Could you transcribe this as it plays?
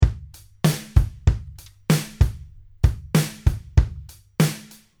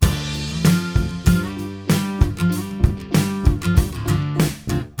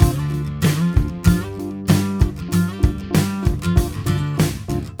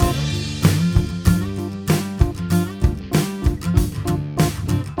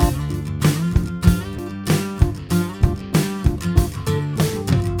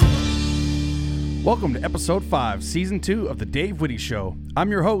Welcome to Episode 5, Season 2 of The Dave Whitty Show.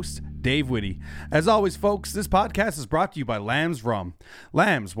 I'm your host, Dave Whitty. As always, folks, this podcast is brought to you by Lamb's Rum.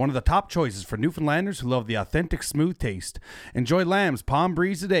 Lamb's, one of the top choices for Newfoundlanders who love the authentic, smooth taste. Enjoy Lamb's Palm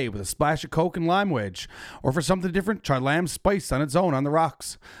Breeze today with a splash of Coke and lime wedge. Or for something different, try Lamb's Spice on its own on the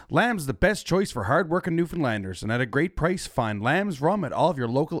rocks. Lamb's is the best choice for hard-working Newfoundlanders, and at a great price, find Lamb's Rum at all of your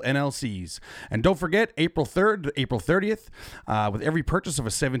local NLCs. And don't forget, April 3rd to April 30th, with every purchase of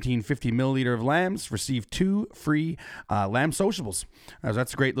a 1750 milliliter of Lamb's, receive 2 free Lamb Sociables.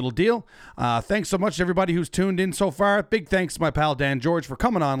 That's a great little deal. Thanks so much to everybody who's tuned in so far. Big thanks to my pal Dan George for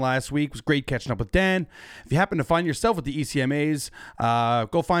coming on last week. It was great catching up with Dan. If you happen to find yourself at the ECMAs,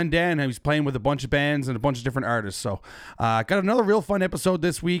 go find Dan. He's playing with a bunch of bands and a bunch of different artists. So got another real fun episode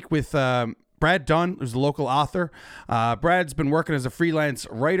this week with Brad Dunne, who's a local author. Brad's been working as a freelance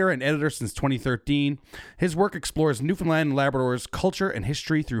writer and editor since 2013. His work explores Newfoundland and Labrador's culture and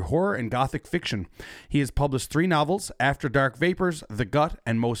history through horror and gothic fiction. He has published 3 novels, After Dark Vapors, The Gut,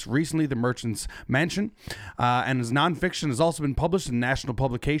 and most recently, The Merchant's Mansion. And his nonfiction has also been published in national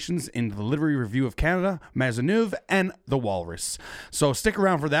publications in the Literary Review of Canada, Maisonneuve, and The Walrus. So stick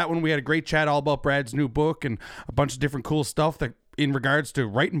around for that one. We had a great chat all about Brad's new book and a bunch of different cool stuff that in regards to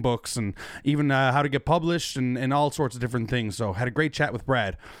writing books and even how to get published and all sorts of different things. So had a great chat with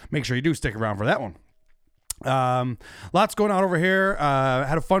Brad. Make sure you do stick around for that one. Lots going on over here.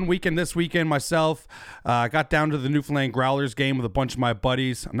 Had a fun weekend this weekend myself. Got down to the Newfoundland Growlers game with a bunch of my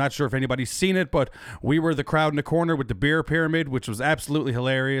buddies. I'm not sure if anybody's seen it, but we were the crowd in the corner with the beer pyramid, which was absolutely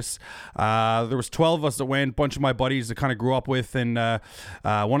hilarious. There was 12 of us that went, a bunch of my buddies that kind of grew up with, and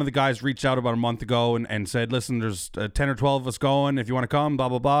one of the guys reached out about a month ago and said, listen, there's 10 or 12 of us going if you want to come, blah,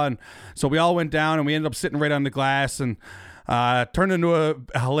 blah, blah. And so we all went down and we ended up sitting right on the glass and turned into a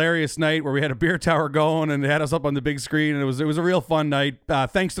hilarious night where we had a beer tower going and they had us up on the big screen, and it was a real fun night.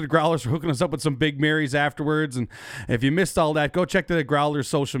 Thanks to the Growlers for hooking us up with some Big Marys afterwards. And if you missed all that, go check the Growlers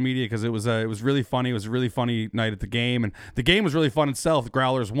social media because it was really funny. It was a really funny night at the game, and the game was really fun itself. The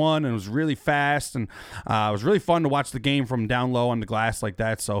Growlers won, and it was really fast, and it was really fun to watch the game from down low on the glass like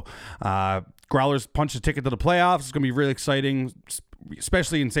that. So Growlers punched a ticket to the playoffs. It's going to be really exciting,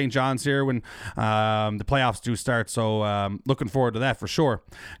 especially in St. John's here when the playoffs do start. So looking forward to that for sure.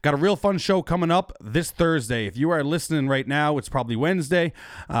 Got a real fun show coming up this Thursday. If you are listening right now, it's probably Wednesday.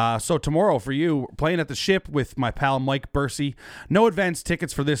 So tomorrow for you, playing at the Ship with my pal Mike Bursey. No advance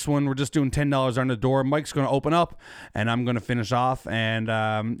tickets for this one. We're just doing $10 on the door. Mike's going to open up and I'm going to finish off. And,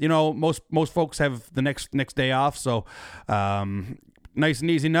 most folks have the next day off. So, nice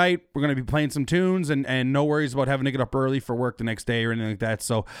and easy night. We're going to be playing some tunes and no worries about having to get up early for work the next day or anything like that.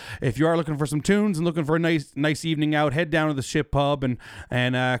 So if you are looking for some tunes and looking for a nice evening out, head down to the Ship Pub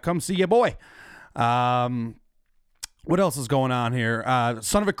and come see your boy. What else is going on here?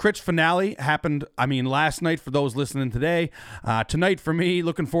 Son of a Critch finale happened, last night for those listening today. Tonight for me,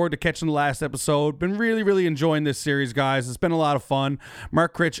 looking forward to catching the last episode. Been really, really enjoying this series, guys. It's been a lot of fun.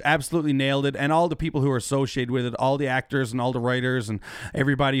 Mark Critch absolutely nailed it, and all the people who are associated with it, all the actors and all the writers and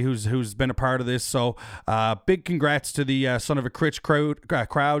everybody who's been a part of this. So big congrats to the Son of a Critch crowd.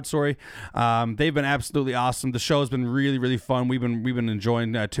 They've been absolutely awesome. The show's been really, really fun. We've been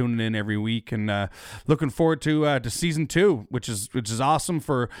enjoying tuning in every week and looking forward to season 2, which is awesome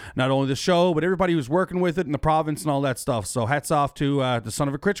for not only the show but everybody who's working with it in the province and all that stuff. So hats off to the Son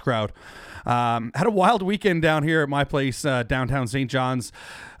of a Critch crowd. Had a wild weekend down here at my place, downtown St. John's,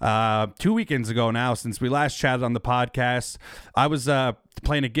 2 weekends ago now since we last chatted on the podcast. I was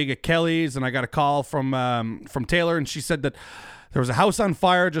playing a gig at Kelly's and I got a call from Taylor, and she said that there was a house on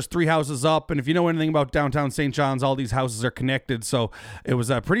fire just 3 houses up, and if you know anything about downtown St. John's, all these houses are connected. So it was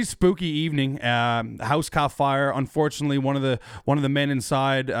a pretty spooky evening. House caught fire. Unfortunately, one of the men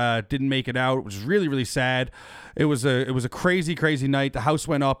inside didn't make it out, which is really, really sad. It was a crazy, crazy night. The house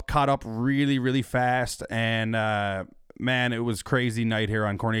went up, caught up really, really fast, and man, it was crazy night here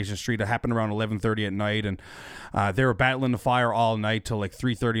on Coronation Street. It happened around 11:30 at night, and they were battling the fire all night till like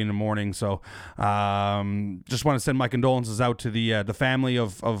 3:30 in the morning. So just want to send my condolences out to the family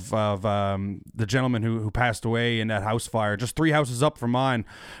of the gentleman who passed away in that house fire. Just 3 houses up from mine.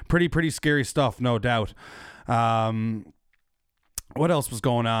 Pretty scary stuff, no doubt. What else was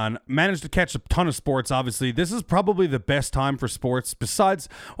going on? Managed to catch a ton of sports, obviously. This is probably the best time for sports.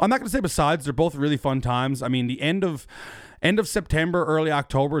 I'm not going to say besides. They're both really fun times. The end of September, early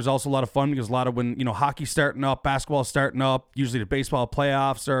October is also a lot of fun because a lot of when, hockey's starting up, basketball's starting up, usually the baseball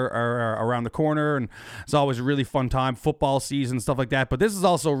playoffs are around the corner, and it's always a really fun time, football season, stuff like that. But this is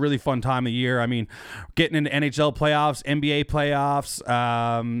also a really fun time of year. Getting into NHL playoffs, NBA playoffs,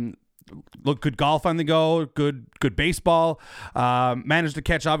 look, good golf on the go, good baseball. Managed to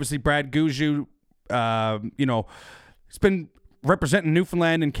catch, obviously, Brad Gouju He's been representing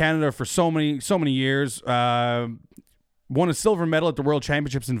Newfoundland and Canada for so many years. Won a silver medal at the World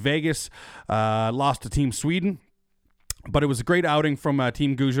Championships in Vegas. Lost to Team Sweden. But it was a great outing from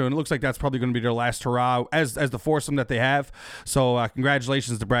Team Goujo, and it looks like that's probably going to be their last hurrah as the foursome that they have. So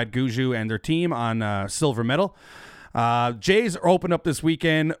congratulations to Brad Goujo and their team on silver medal. Jays are open up this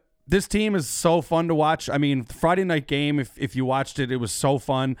weekend. This team is so fun to watch. I mean, the Friday night game, if you watched it, it was so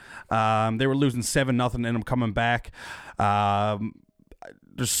fun. They were losing 7-0 and them coming back.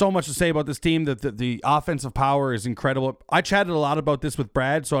 There's so much to say about this team. That the offensive power is incredible. I chatted a lot about this with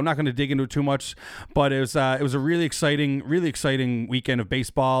Brad, so I'm not going to dig into it too much. But it was a really exciting weekend of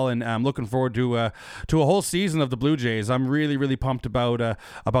baseball, and I'm looking forward to a whole season of the Blue Jays. I'm really pumped about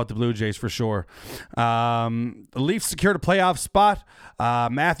the Blue Jays for sure. The Leafs secured a playoff spot.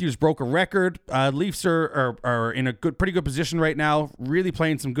 Matthews broke a record. Leafs are in a pretty good position right now. Really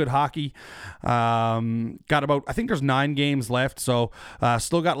playing some good hockey. Got about, I think there's 9 games left, so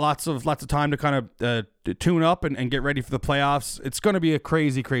still got lots of time to kind of tune up and get ready for the playoffs. It's going to be a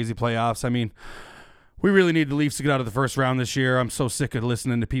crazy playoffs. I mean, we really need the Leafs to get out of the first round this year. I'm so sick of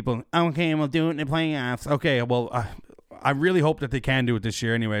listening to people. Okay, we'll do it in the playoffs. Okay, well, I really hope that they can do it this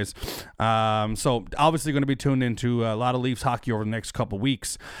year anyways. So obviously going to be tuned into a lot of Leafs hockey over the next couple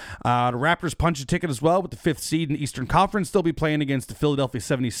weeks. The Raptors punch a ticket as well with the 5th seed in the Eastern Conference. They'll be playing against the Philadelphia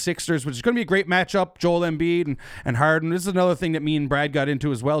 76ers, which is going to be a great matchup. Joel Embiid and Harden. This is another thing that me and Brad got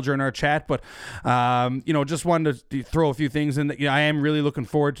into as well during our chat. But, just wanted to throw a few things in. I am really looking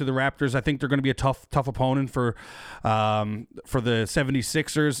forward to the Raptors. I think they're going to be a tough opponent for the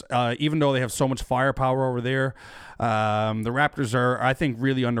 76ers, even though they have so much firepower over there. The Raptors are, I think,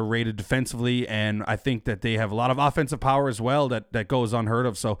 really underrated defensively, and I think that they have a lot of offensive power as well that goes unheard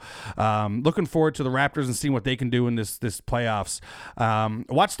of. So looking forward to the Raptors and seeing what they can do in this playoffs.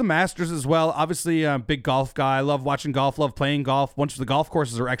 Watch the Masters as well. Obviously, a big golf guy. I love watching golf, love playing golf. Once the golf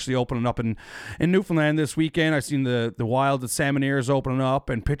courses are actually opening up in Newfoundland this weekend. I've seen the Wild at Salmonier is opening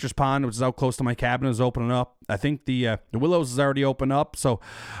up, and Pitcher's Pond, which is out close to my cabin, is opening up. I think the Willows is already open up. So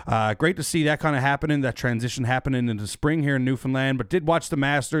great to see that kind of happening, that transition happening into spring here in Newfoundland. But did watch the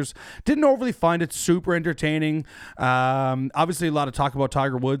Masters. Didn't overly find it super entertaining. Obviously a lot of talk about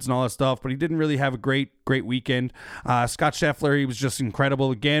Tiger Woods and all that stuff, but he didn't really have a great weekend. Scott Scheffler, he was just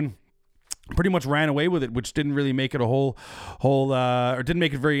incredible again. Pretty much ran away with it, which didn't really make it or didn't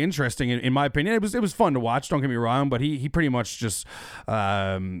make it very interesting in my opinion. It was fun to watch, don't get me wrong, but he pretty much just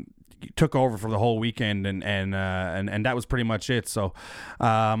took over for the whole weekend, and that was pretty much it. So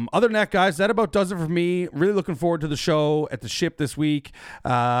other than that, guys, that about does it for me. Really looking forward to the show at the Ship this week,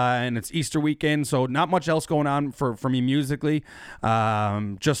 and it's Easter weekend, so not much else going on for me musically.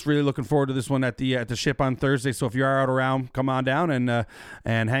 Just really looking forward to this one at the Ship on Thursday. So if you are out around, come on down and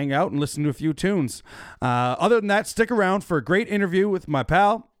hang out and listen to a few tunes. Other than that, stick around for a great interview with my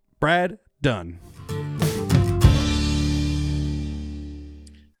pal Brad Dunne.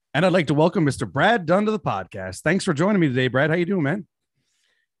 And I'd like to welcome Mr. Brad Dunne to the podcast. Thanks for joining me today, Brad. How you doing, man?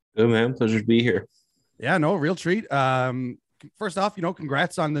 Good, man. Pleasure to be here. Yeah, no, real treat. First off,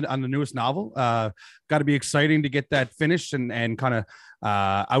 congrats on the newest novel. Got to be exciting to get that finished and kind of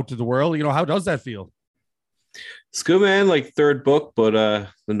out to the world. How does that feel? It's good, man. Like third book, but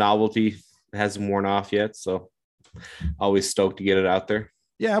the novelty hasn't worn off yet. So always stoked to get it out there.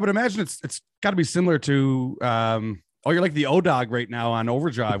 Yeah, I would imagine it's got to be similar to you're like the O-Dog right now on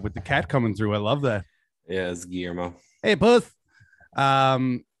Overdrive with the cat coming through. I love that. Yeah, it's Guillermo. Hey, Puss. Yeah,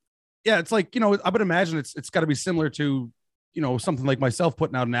 it's like, I would imagine it's got to be similar to, something like myself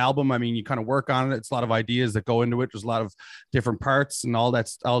putting out an album. I mean, you kind of work on it. It's a lot of ideas that go into it. There's a lot of different parts and all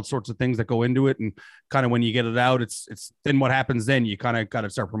sorts of things that go into it. And kind of when you get it out, it's then what happens then? You kind of got to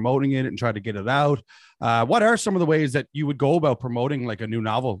start promoting it and try to get it out. What are some of the ways that you would go about promoting like a new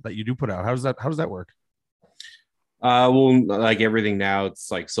novel that you do put out? How does that work? Well, like everything now,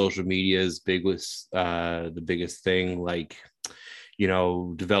 it's like social media is the biggest thing. Like,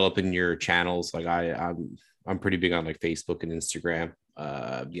 developing your channels. Like I'm pretty big on like Facebook and Instagram.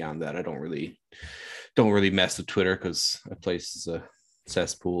 Beyond that, I don't really mess with Twitter because that place is a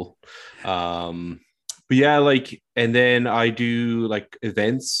cesspool. But yeah, like, and then I do like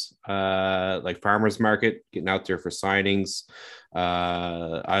events, like farmers market, getting out there for signings.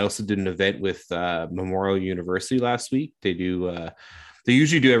 I also did an event with Memorial University last week. They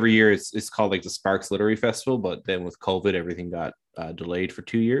usually do every year. It's called like the Sparks Literary Festival, but then with COVID, everything got delayed for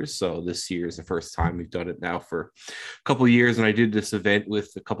 2 years. So this year is the first time we've done it now for a couple of years. And I did this event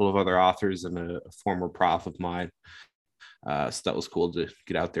with a couple of other authors and a former prof of mine. So that was cool to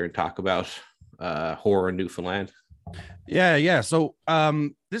get out there and talk about horror in Newfoundland. Yeah. So,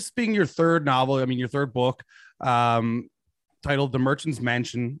 this being your third novel, I mean, your third book, um, titled "The Merchant's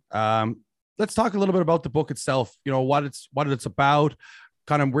Mansion." Let's talk a little bit about the book itself. You know what it's about,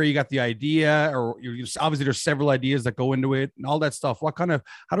 kind of where you got the idea, or obviously there's several ideas that go into it, and all that stuff.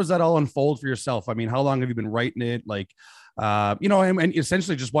 How does that all unfold for yourself? I mean, how long have you been writing it? Like, and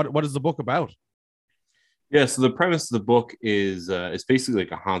essentially just what is the book about? Yeah, so the premise of the book is it's basically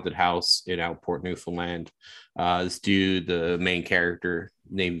like a haunted house in Outport, Newfoundland. This dude, the main character,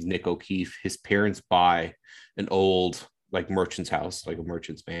 named Nick O'Keefe, his parents buy an old like merchant's house, like a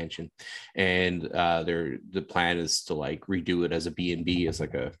merchant's mansion, and the plan is to like redo it as a B&B, as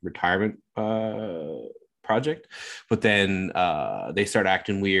like a retirement project. But then they start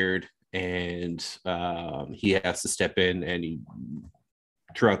acting weird, and he has to step in, and he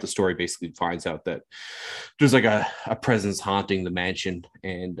throughout the story basically finds out that there's like a presence haunting the mansion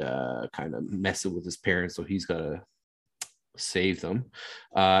and kind of messing with his parents, so he's got to save them.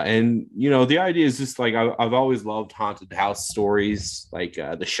 And the idea is just like I've always loved haunted house stories, like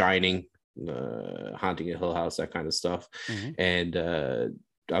The Shining, Haunting a Hill House, that kind of stuff. Mm-hmm. And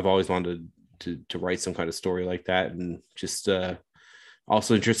I've always wanted to write some kind of story like that, and just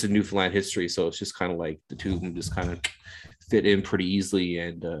also interested in Newfoundland history, so it's just kind of like the two of them just kind of fit in pretty easily.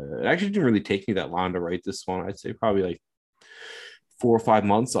 And it actually didn't really take me that long to write this one. I'd say probably like 4 or 5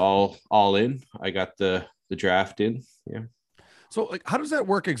 months all in. I got the draft in. Yeah. So, like, how does that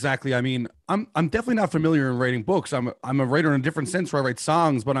work exactly? I mean, I'm definitely not familiar in writing books. I'm a writer in a different sense where I write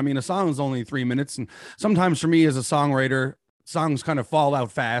songs, but I mean, a song is only 3 minutes, and sometimes for me as a songwriter, songs kind of fall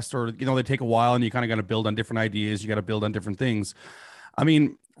out fast, or they take a while, and you kind of got to build on different ideas. You got to build on different things. I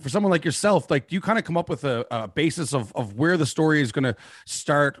mean, for someone like yourself, like, do you kind of come up with a basis of where the story is going to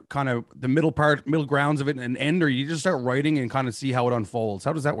start, kind of the middle grounds of it, and end, or you just start writing and kind of see how it unfolds?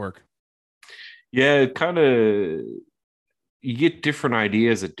 How does that work? Yeah, kind of, you get different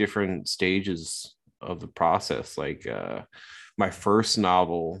ideas at different stages of the process. Like my first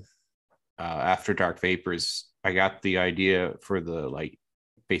novel, After Dark Vapors, I got the idea for the like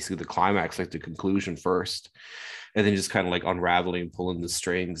basically the climax, like the conclusion first, and then just kind of like unraveling, pulling the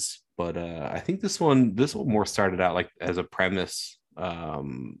strings. But I think this one more started out like as a premise,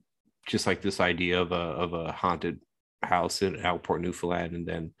 just like this idea of a haunted house in Outport, Newfoundland, and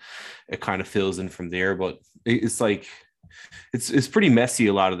then it kind of fills in from there. But it's like it's pretty messy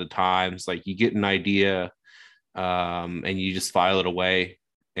a lot of the times. Like you get an idea, and you just file it away,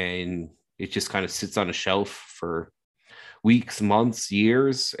 and it just kind of sits on a shelf for weeks, months,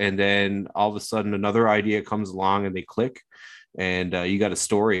 years, and then all of a sudden another idea comes along and they click, and you got a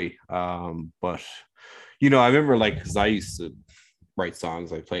story. But I remember like because I used to write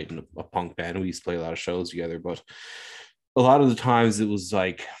songs. I played in a punk band. We used to play a lot of shows together, but a lot of the times it was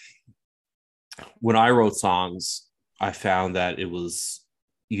like when I wrote songs, I found that it was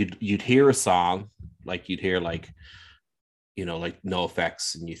you'd hear a song, like you'd hear like no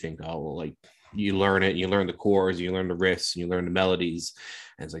effects, and you think, oh well, like you learn it, and you learn the chords, and you learn the riffs, and you learn the melodies,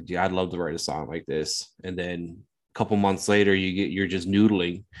 and it's like, yeah, I'd love to write a song like this. And then a couple months later, you're just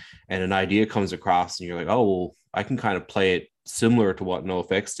noodling, and an idea comes across, and you're like, oh well, I can kind of play it similar to what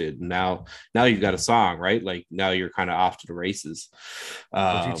NoFX did. And now you've got a song, right? Like now you're kind of off to the races.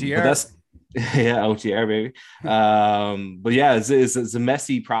 But OTTR. that's yeah, OTR baby. But yeah, it's a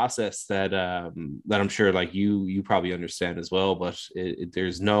messy process that I'm sure like you probably understand as well. But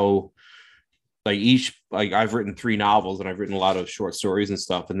there's no like each like I've written 3 novels, and I've written a lot of short stories and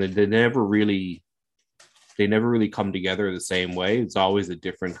stuff, and they never really come together the same way. It's always a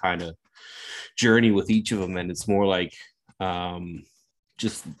different kind of journey with each of them, and it's more like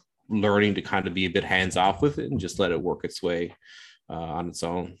just learning to kind of be a bit hands off with it and just let it work its way on its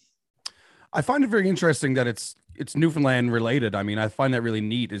own. I find it very interesting that it's Newfoundland related. I mean, I find that really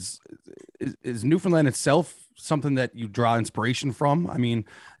neat. Is Newfoundland itself something that you draw inspiration from? I mean,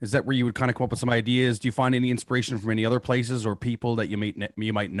 is that where you would kind of come up with some ideas? Do you find any inspiration from any other places or people that you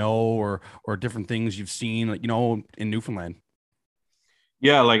might know, or different things you've seen, like, in Newfoundland?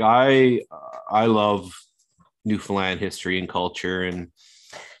 Yeah, like I love Newfoundland history and culture, and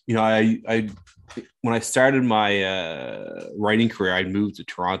I when I started my writing career, I moved to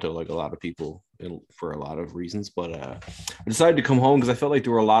Toronto, like a lot of people, for a lot of reasons. But I decided to come home because I felt like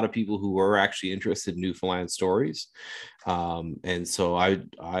there were a lot of people who were actually interested in Newfoundland stories, and so I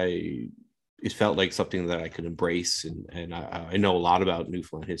it felt like something that I could embrace, and I know a lot about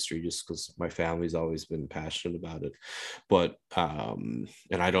Newfoundland history just because my family's always been passionate about it. But and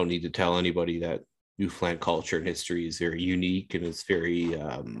I don't need to tell anybody that Newfoundland culture and history is very unique, and it's very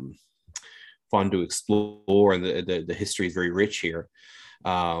fun to explore, and the history is very rich here.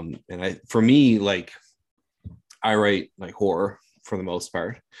 And for me, like I write like horror for the most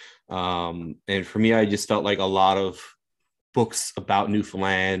part. And for me, I just felt like a lot of books about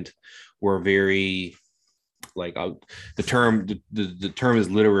Newfoundland were very like the term is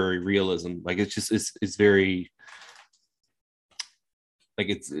literary realism. Like it's very like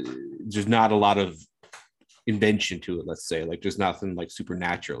it's there's not a lot of invention to it, let's say. Like there's nothing like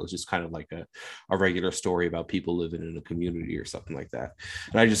supernatural. It's just kind of like a regular story about people living in a community or something like that.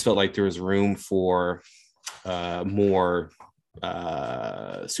 And I just felt like there was room for more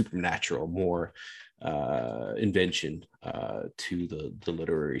supernatural, more invention to the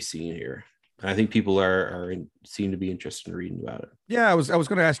literary scene here. And I think people seem to be interested in reading about it. Yeah, I was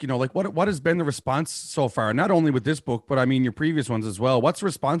going to ask, like what has been the response so far? Not only with this book, but I mean your previous ones as well. What's the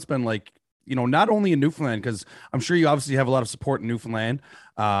response been like? Not only in Newfoundland, because I'm sure you obviously have a lot of support in Newfoundland.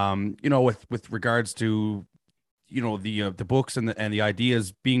 With regards to the books and the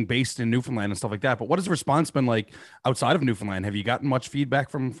ideas being based in Newfoundland and stuff like that. But what has the response been like outside of Newfoundland? Have you gotten much feedback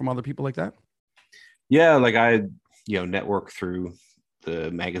from other people like that? Yeah, like I network through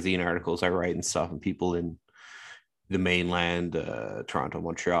the magazine articles I write and stuff, and people in the mainland, Toronto,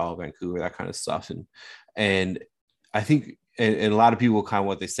 Montreal, Vancouver, that kind of stuff. And I think and a lot of people kind of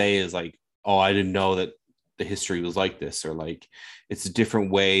what they say is like, oh, I didn't know that the history was like this, or like it's a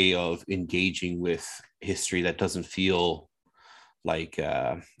different way of engaging with history that doesn't feel like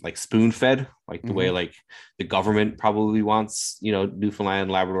spoon fed, like the way like the government probably wants,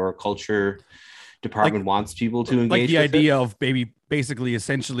 Newfoundland Labrador culture department wants people to engage like the with idea of basically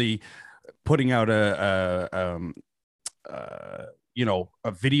essentially putting out a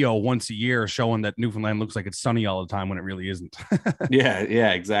video once a year showing that Newfoundland looks like it's sunny all the time when it really isn't.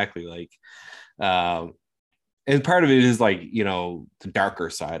 yeah, exactly. Like and part of it is like the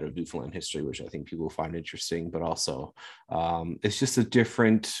darker side of Newfoundland history, which I think people find interesting, but also it's just a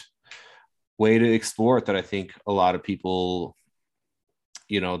different way to explore it that I think a lot of people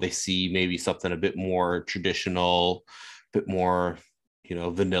they see maybe something a bit more traditional, a bit more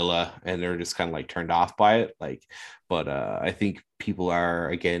vanilla, and they're just kind of like turned off by it. Like, but I think people are,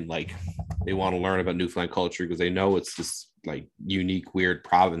 again, like they want to learn about Newfoundland culture because they know it's this like unique, weird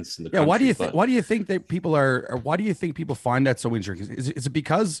province in the country. Why do you think that people are, or why do you think people find that so interesting? Is it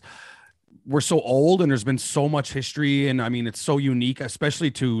because we're so old and there's been so much history, and I mean it's so unique,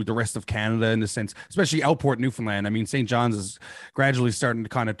 especially to the rest of Canada in the sense, especially Outport, Newfoundland. I mean, St. John's is gradually starting to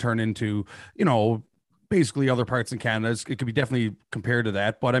kind of turn into basically other parts in Canada. It could be definitely compared to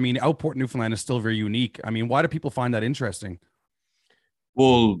that, but I mean Outport, Newfoundland is still very unique. I mean, why do people find that interesting?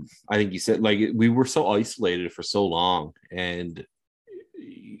 Well, I think you said like we were so isolated for so long, and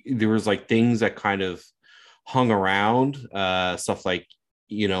there was like things that kind of hung around, stuff like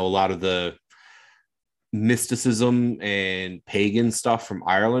a lot of the mysticism and pagan stuff from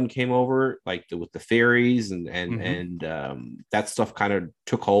Ireland came over, like with the fairies and that stuff kind of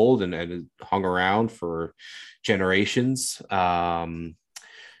took hold and hung around for generations. And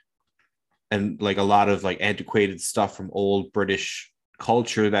like a lot of like antiquated stuff from old British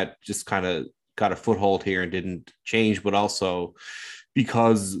culture that just kind of got a foothold here and didn't change, but also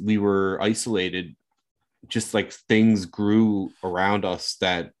because we were isolated, just like things grew around us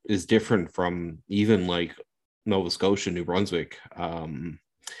that is different from even like Nova Scotia, New Brunswick.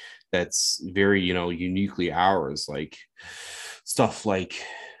 That's very, uniquely ours. Like stuff like,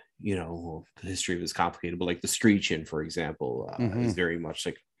 the history of it is complicated, but like the Streetchin, for example, is very much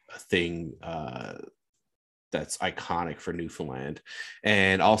like a thing that's iconic for Newfoundland.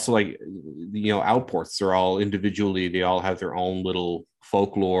 And also like outports, they're all individually, they all have their own little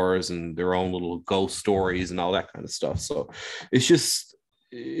folklores and their own little ghost stories and all that kind of stuff. So it's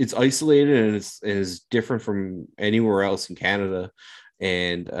isolated and it's different from anywhere else in Canada.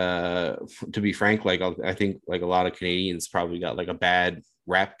 And to be frank, like I think like a lot of Canadians probably got like a bad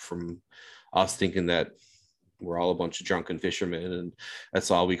rap from us thinking that we're all a bunch of drunken fishermen and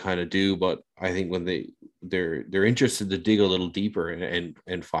that's all we kind of do. But I think when they're interested to dig a little deeper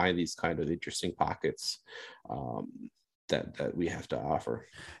and find these kind of interesting pockets that we have to offer.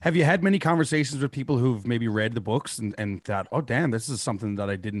 Have you had many conversations with people who've maybe read the books and thought, oh damn, this is something that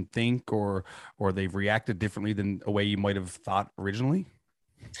I didn't think, or they've reacted differently than a way you might have thought originally?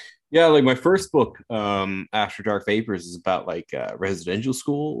 Yeah, like my first book, After Dark Vapors, is about like residential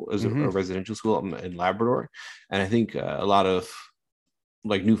school, a residential school in Labrador, and I think a lot of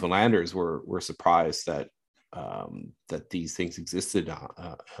like Newfoundlanders were surprised that these things existed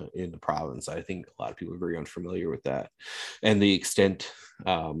in the province. I think a lot of people are very unfamiliar with that, and the extent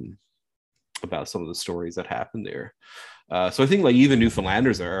about some of the stories that happened there. So I think like even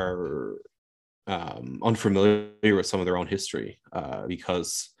Newfoundlanders are unfamiliar with some of their own history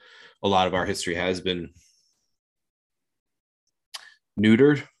because a lot of our history has been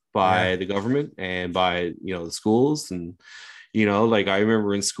neutered Yeah. by the government and by the schools. And like I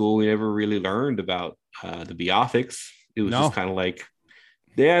remember in school we never really learned about the Beothics. It was just No. kind of like,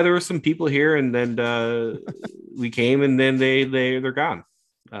 yeah, there were some people here, and then we came, and then they're gone.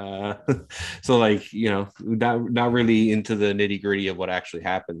 Uh, so like not really into the nitty gritty of what actually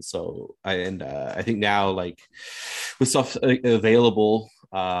happened. So I think now, like, with stuff available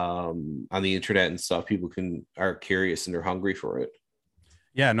on the internet and stuff, people are curious and they're hungry for it.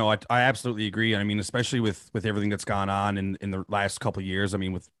 Yeah, no, I absolutely agree. I mean, especially with everything that's gone on in the last couple of years. I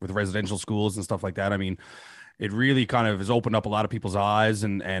mean, with residential schools and stuff like that. I mean, it really kind of has opened up a lot of people's eyes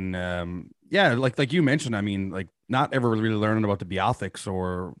and yeah, like you mentioned. I mean, like not ever really learning about the Beothics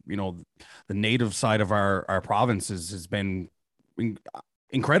or the native side of our provinces has been in-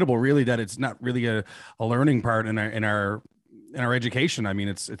 incredible. Really, that it's not really a learning part in our education. I mean,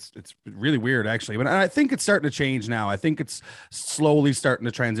 it's really weird actually, but I think it's starting to change now. I think it's slowly starting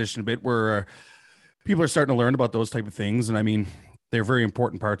to transition a bit where people are starting to learn about those type of things, and I mean, they're very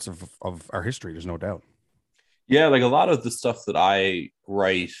important parts of our history. There's no doubt. Yeah, like a lot of the stuff that I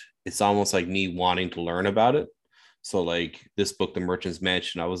write, it's almost like me wanting to learn about it. So like this book, The Merchant's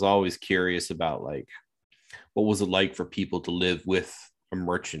Mansion, I was always curious about like what was it like for people to live with a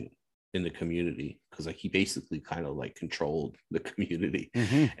merchant in the community, because like he basically kind of like controlled the community.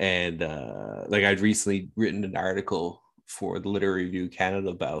 Hmm. And like I'd recently written an article for the Literary Review Canada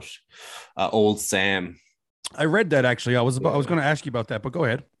about Old Sam. I read that actually. I was Yeah. going to ask you about that, but go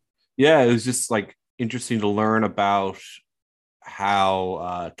ahead. Yeah, it was just like interesting to learn about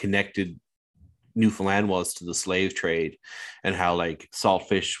how connected Newfoundland was to the slave trade, and how like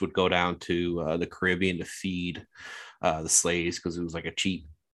saltfish would go down to the Caribbean to feed the slaves because it was like a cheap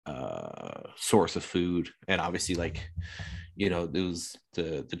source of food. And obviously, like, it was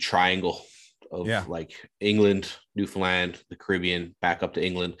the triangle Yeah. of like England, Newfoundland, the Caribbean, back up to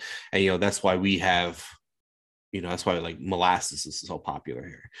England. And that's why we have, that's why like molasses is so popular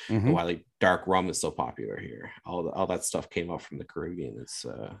here, and Hmm. why like dark rum is so popular here. All that stuff came up from the Caribbean. It's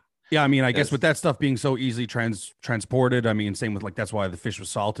Yeah, I mean, I guess with that's that stuff being so easily transported, I mean, same with like that's why the fish was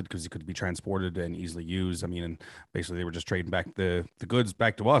salted because it could be transported and easily used. I mean, and basically they were just trading back the goods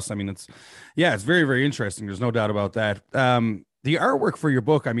back to us. I mean, yeah, it's very very interesting. There's no doubt about that. The artwork for your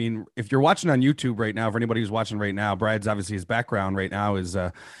book, I mean, if you're watching on YouTube right now, for anybody who's watching right now, Brad's obviously his background right now is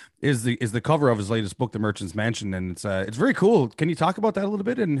the cover of his latest book, The Merchant's Mansion, and it's very cool. Can you talk about that a little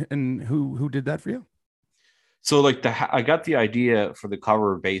bit and who did that for you? so like I got the idea for the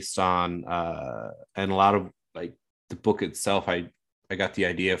cover based on and a lot of like the book itself. I got the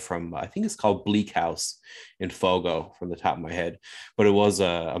idea from, I think it's called Bleak House in Fogo, from the top of my head, but it was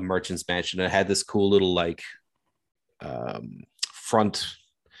a merchant's mansion. It had this cool little like front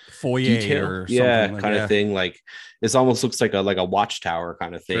Foyer detail, or yeah, something like kind of yeah, thing. Like this almost looks like a watchtower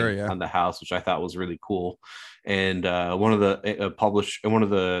kind of sure, thing yeah. on the house, which I thought was really cool. And one of the one of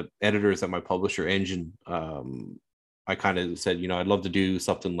the editors at my publisher Engine, I kind of said, I'd love to do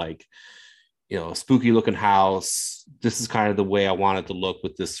something like, a spooky looking house. This is kind of the way I wanted to look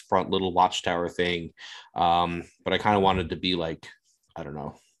with this front little watchtower thing. But I kind of wanted to be like, I don't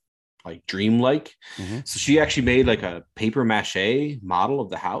know, like dreamlike. Hmm. So she actually made like a paper mache model of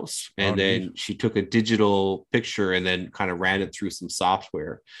the house, Oh, and neat. then she took a digital picture and then kind of ran it through some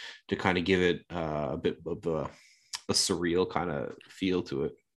software to kind of give it a bit of a surreal kind of feel to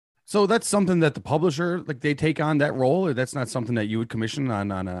it. So that's something that the publisher like they take on that role, or that's not something that you would commission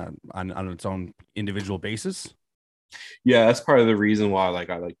on its own individual basis. Yeah, that's part of the reason why like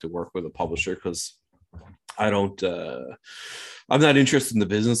I like to work with a publisher, because I don't I'm not interested in the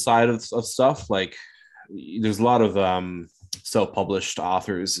business side of stuff. Like there's a lot of self-published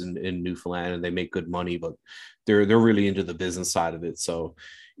authors in Newfoundland, and they make good money, but they're really into the business side of it. So,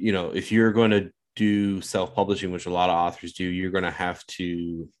 if you're going to do self-publishing, which a lot of authors do, you're going to have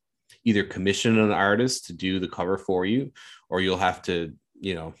to either commission an artist to do the cover for you, or you'll have to,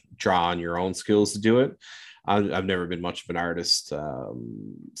 draw on your own skills to do it. I've never been much of an artist,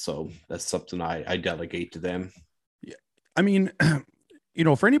 so that's something I delegate to them. Yeah. I mean,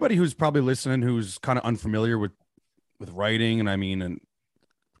 for anybody who's probably listening who's kind of unfamiliar with writing, and I mean, and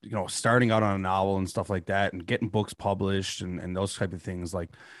starting out on a novel and stuff like that, and getting books published and those type of things, like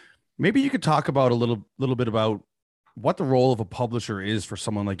maybe you could talk about a little bit about what the role of a publisher is for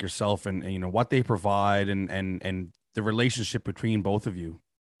someone like yourself, and what they provide, and the relationship between both of you.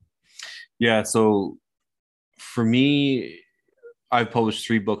 Yeah, so for me, I've published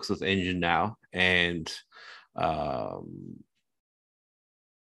 3 books with Engine now, and um,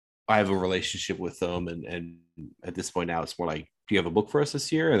 I have a relationship with them. And at this point now, it's more like, do you have a book for us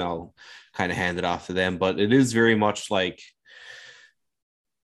this year? And I'll kind of hand it off to them. But it is very much like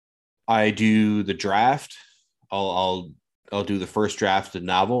I do the draft. I'll I'll I'll do the first draft of the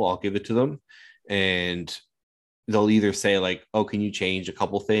novel. I'll give it to them, and they'll either say like, "Oh, can you change a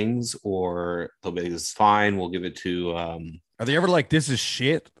couple things?" or they'll be like, "This is fine. We'll give it to." Are they ever like, this is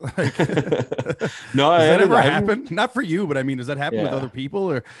shit? Like, No, does that ever I haven't. happen? Not for you, but I mean, does that happen with other Yeah,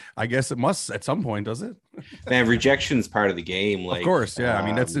 people? Or I guess it must at some point, does it? man, rejection is part of the game. Of course, yeah. I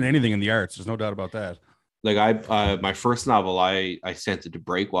mean, that's in anything in the arts. There's no doubt about that. Like my first novel, I sent it to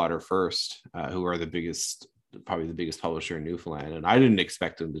Breakwater first, who are the biggest, probably the biggest publisher in Newfoundland, and I didn't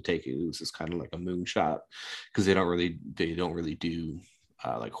expect them to take it. It was just kind of like a moonshot because they don't really do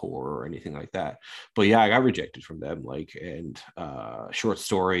like horror or anything like that. But yeah, I got rejected from them, like, and short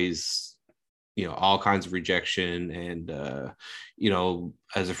stories, all kinds of rejection, and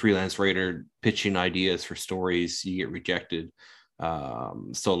as a freelance writer pitching ideas for stories, you get rejected.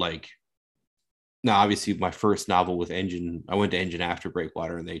 So like now, obviously, my first novel with Engine, I went to Engine after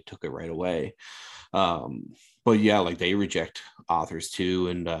Breakwater, and they took it right away. Um, but yeah, like they reject authors too,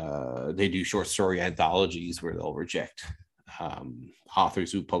 and they do short story anthologies where they'll reject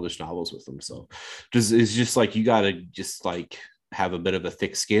authors who publish novels with them. So, it's just like you got to just like have a bit of a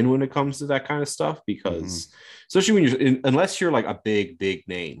thick skin when it comes to that kind of stuff, because especially when unless you're like a big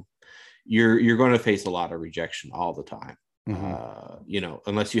name, you're going to face a lot of rejection all the time.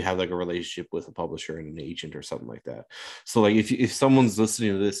 Unless you have like a relationship with a publisher and an agent or something like that. So like if someone's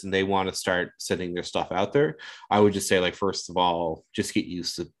listening to this and they want to start sending their stuff out there, I would just say, like, first of all, just get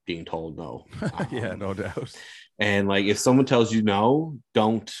used to being told no. Yeah, no doubt. And like if someone tells you no,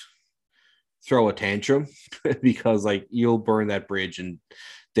 don't throw a tantrum because like you'll burn that bridge and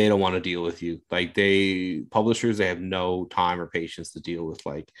they don't want to deal with you. Like publishers, they have no time or patience to deal with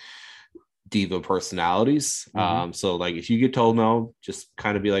like diva personalities. So like if you get told no, just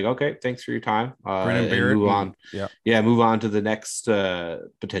kind of be like, okay, thanks for your time, Grin and and bear it. move on. Yeah. Move on to the next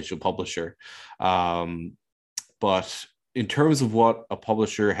potential publisher. But in terms of what a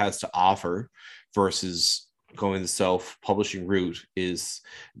publisher has to offer versus going the self-publishing route is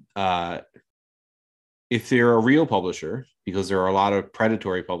if they're a real publisher, because there are a lot of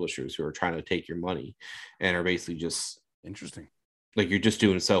predatory publishers who are trying to take your money and are basically just interesting. Like you're just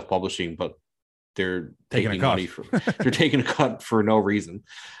doing self-publishing, but they're taking money they're taking a cut for no reason.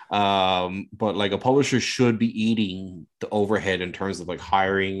 But like a publisher should be eating the overhead in terms of like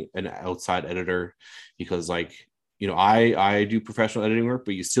hiring an outside editor, because like, I do professional editing work,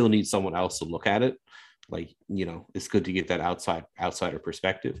 but you still need someone else to look at it. Like, it's good to get that outsider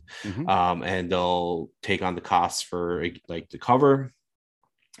perspective. And they'll take on the costs for like the cover,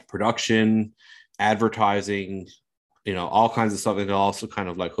 production, advertising, all kinds of stuff. And they'll also kind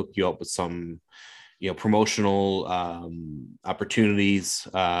of like hook you up with some, promotional opportunities,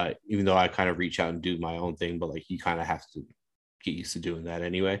 even though I kind of reach out and do my own thing, but like you kind of have to get used to doing that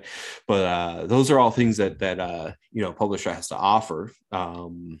anyway. But those are all things that publisher has to offer,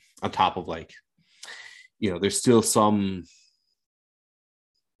 on top of like, there's still some,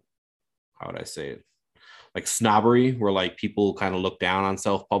 how would I say it? Like snobbery, where like people kind of look down on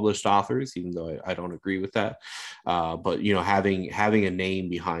self-published authors, even though I don't agree with that. But having a name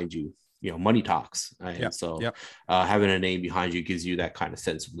behind you, money talks, and having a name behind you gives you that kind of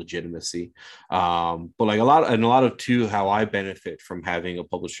sense of legitimacy. But like a lot of too, how I benefit from having a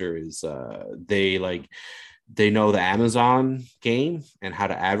publisher is they know the Amazon game and how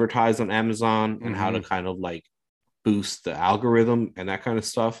to advertise on Amazon and how to kind of like boost the algorithm and that kind of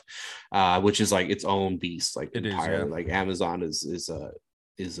stuff, which is like its own beast. Like like Amazon is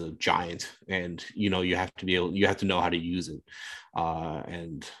a giant, and you have to know how to use it.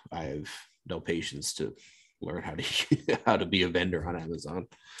 And I have no patience to learn how to be a vendor on Amazon.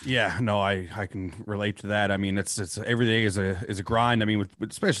 Yeah, no, I can relate to that. I mean, it's every day is a grind. I mean,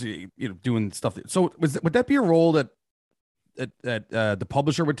 with especially doing stuff. So would that be a role that the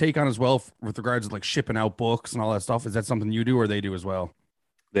publisher would take on as well with regards to like shipping out books and all that stuff? Is that something you do or they do as well?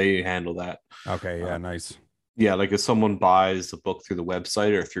 They handle that. Okay, yeah, nice. Yeah, like if someone buys a book through the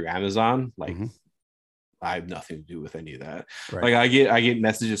website or through Amazon, like I have nothing to do with any of that. Right. Like I get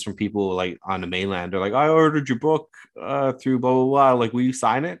messages from people like on the mainland. They're like, I ordered your book through blah blah blah. Like, will you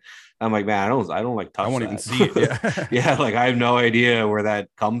sign it? I'm like, man, I don't like touch. I won't even see it. Yeah, yeah. Like I have no idea where that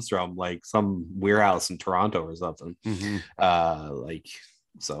comes from. Like some warehouse in Toronto or something. Like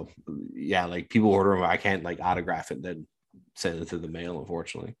so, yeah. Like people order them. I can't like autograph it and then send it through the mail,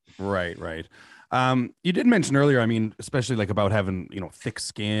 unfortunately. Right. You did mention earlier, I mean, especially like about having, thick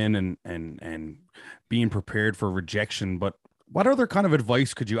skin and being prepared for rejection, but what other kind of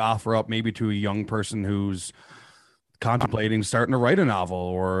advice could you offer up maybe to a young person who's contemplating starting to write a novel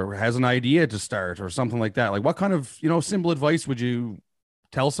or has an idea to start or something like that? Like what kind of, simple advice would you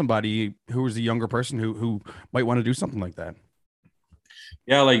tell somebody who is a younger person who might want to do something like that?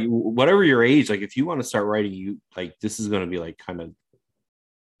 Yeah, like whatever your age, like if you want to start writing, you like this is going to be like kind of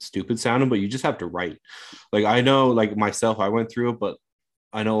stupid sounding, but you just have to write. Like I know, like myself, I went through it, but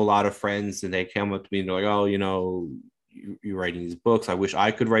I know a lot of friends, and they come up to me and they're like, "Oh, you're writing these books. I wish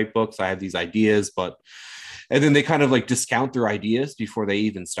I could write books. I have these ideas, but," and then they kind of like discount their ideas before they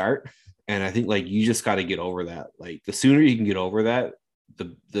even start. And I think like you just got to get over that. Like the sooner you can get over that,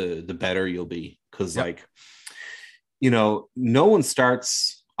 the better you'll be. Because like, no one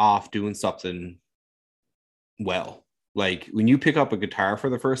starts off doing something well. Like when you pick up a guitar for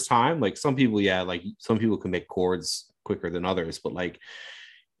the first time, like some people, like some people can make chords quicker than others, but like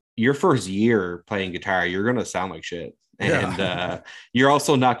your first year playing guitar, you're gonna sound like shit. And you're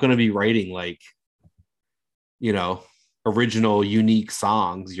also not going to be writing like, original unique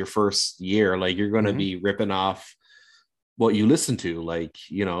songs your first year. Like you're going to be ripping off what you listen to. Like,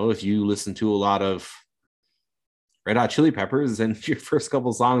 if you listen to a lot of Red Hot Chili Peppers, then your first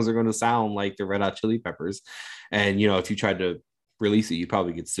couple songs are going to sound like the Red Hot Chili Peppers. And, if you tried to release it, you'd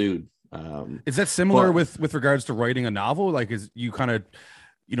probably get sued. Is that similar with regards to writing a novel? Like, is you kind of,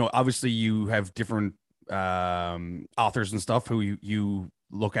 obviously you have different authors and stuff who you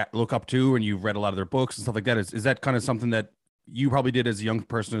look up to, and you've read a lot of their books and stuff like that. Is that kind of something that you probably did as a young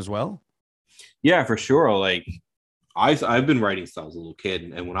person as well? Yeah, for sure. Like I've been writing stuff as a little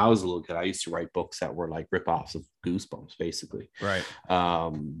kid, and when I was a little kid, I used to write books that were like ripoffs of Goosebumps, basically. Right.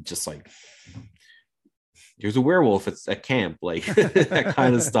 Just like there's a werewolf at camp, like that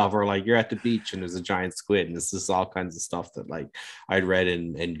kind of stuff, or like you're at the beach and there's a giant squid, and this is all kinds of stuff that like I'd read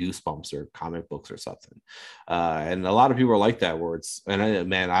in Goosebumps or comic books or something. And a lot of people are like that words.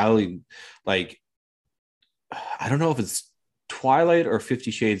 And I only like, I don't know if it's Twilight or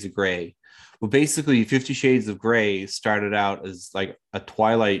 50 Shades of Grey. Well, basically 50 Shades of Grey started out as like a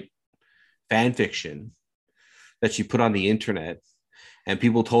Twilight fan fiction that she put on the internet, and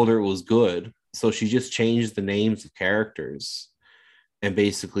people told her it was good. So she just changed the names of characters and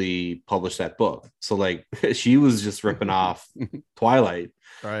basically published that book. So like she was just ripping off Twilight.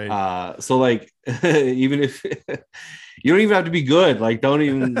 Right. So like even if you don't even have to be good, like don't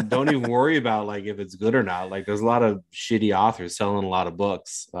even worry about like if it's good or not. Like there's a lot of shitty authors selling a lot of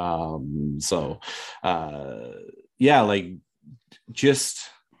books. Like just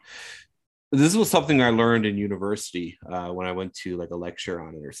this was something I learned in university when I went to like a lecture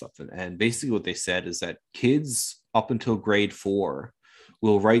on it or something. And basically what they said is that kids up until grade 4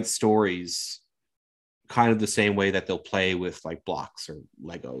 will write stories kind of the same way that they'll play with like blocks or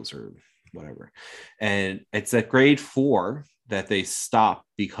Legos or whatever. And it's at grade 4 that they stop,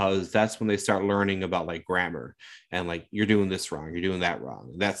 because that's when they start learning about like grammar and like you're doing this wrong, you're doing that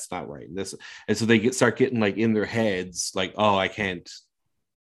wrong, that's not right. And so they start getting like in their heads like, oh, I can't.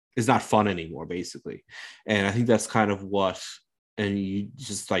 It's not fun anymore, basically. And I think that's kind of what, and you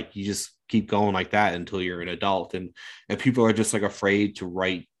just keep going like that until you're an adult, and people are just like afraid to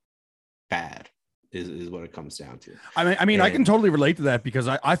write bad is what it comes down to. I can totally relate to that, because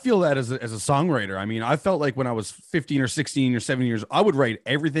I feel that as a songwriter. I mean, I felt like when I was 15 or 16 or 17 years, I would write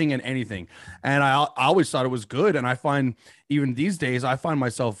everything and anything. And I always thought it was good. And I find even these days, I find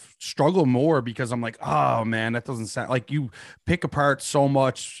myself struggle more, because I'm like, oh man, that doesn't sound like, you pick apart so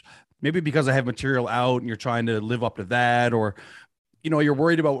much, maybe because I have material out and you're trying to live up to that, or you're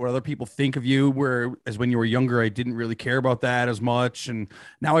worried about what other people think of you. Whereas when you were younger, I didn't really care about that as much. And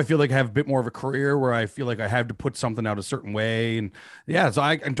now I feel like I have a bit more of a career where I feel like I have to put something out a certain way. And yeah, so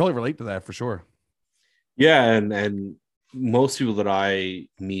I can totally relate to that for sure. Yeah. And most people that I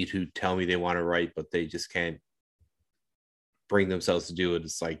meet who tell me they want to write, but they just can't bring themselves to do it,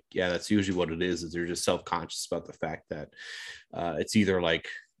 it's like, yeah, that's usually what it is they're just self-conscious about the fact that it's either like,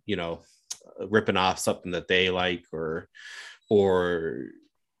 ripping off something that they like, or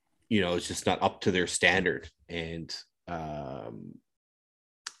it's just not up to their standard. And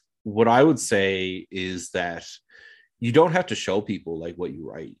what I would say is that you don't have to show people like what you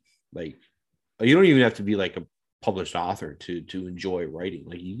write. Like you don't even have to be like a published author to enjoy writing.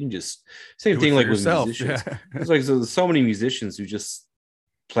 Like you can just same thing like yourself. With musicians. Yeah. It's like so many musicians who just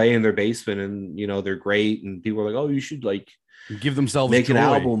play in their basement, and they're great, and people are like, oh, you should like give themselves make joy. An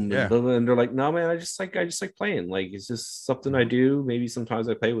album. Yeah. And they're like, no man, I just like playing. Like it's just something I do. Maybe sometimes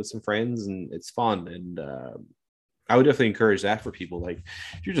I play with some friends and it's fun. And I would definitely encourage that for people. Like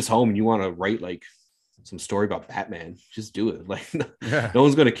if you're just home and you want to write like some story about Batman, just do it. Like no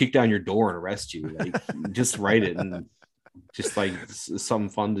one's going to kick down your door and arrest you. Like just write it, and just like it's something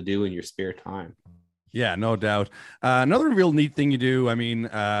fun to do in your spare time. Yeah, no doubt. Another real neat thing you do, I mean,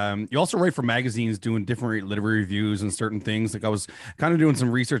 you also write for magazines doing different literary reviews and certain things. Like I was kind of doing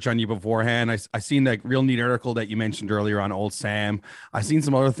some research on you beforehand. I seen that real neat article that you mentioned earlier on Old Sam. I seen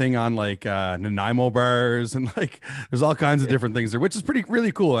some other thing on like Nanaimo bars and like there's all kinds of Yeah. different things there, which is pretty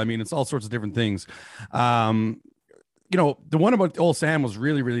really cool. I mean, it's all sorts of different things. Um, the one about Old Sam was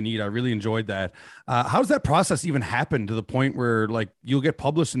really, really neat. I really enjoyed that. How does that process even happen to the point where like you'll get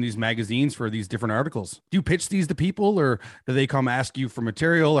published in these magazines for these different articles? Do you pitch these to people or do they come ask you for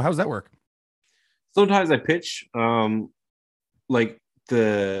material? Or how does that work? Sometimes I pitch, like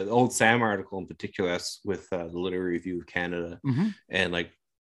the Old Sam article in particular, that's with the Literary Review of Canada, Mm-hmm. and like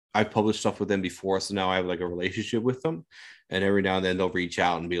I've published stuff with them before, so now I have like a relationship with them, and every now and then they'll reach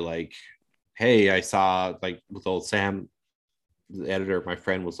out and be like, "Hey, I saw like with Old Sam, the editor, my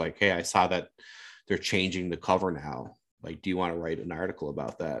friend was like, hey, I saw that they're changing the cover now. Like, do you want to write an article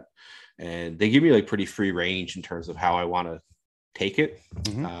about that?" And they give me like pretty free range in terms of how I want to take it.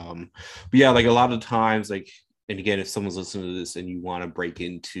 Mm-hmm. But yeah, like a lot of times, like, and again, if someone's listening to this and you want to break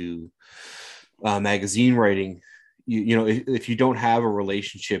into magazine writing, you know, if you don't have a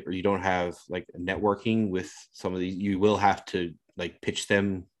relationship or you don't have like networking with some of these, you will have to like pitch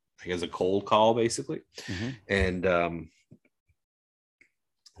them like as a cold call basically. Mm-hmm. And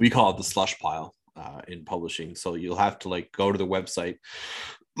we call it the slush pile in publishing. So you'll have to like go to the website,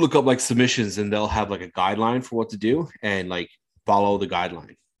 look up like submissions, and they'll have like a guideline for what to do and like follow the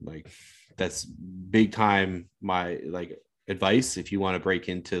guideline. Like that's big time my like advice if you want to break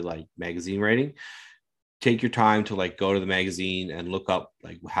into like magazine writing. Take your time to like go to the magazine and look up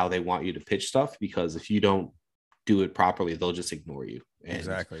like how they want you to pitch stuff, because if you don't do it properly, they'll just ignore you. And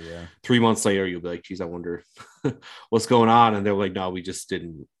Exactly. Yeah. 3 months later, you'll be like, geez, I wonder what's going on. And they're like, no, we just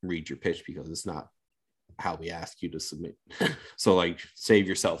didn't read your pitch because it's not how we asked you to submit. So like save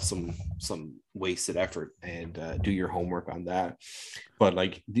yourself some wasted effort and do your homework on that. But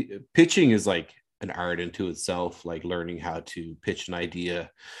like the pitching is like an art into itself, like learning how to pitch an idea.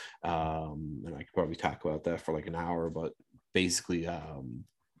 And I could probably talk about that for like an hour, but basically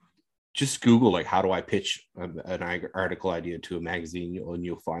just Google like how do I pitch an article idea to a magazine, and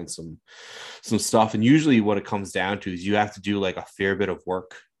you'll find some stuff. And usually what it comes down to is you have to do like a fair bit of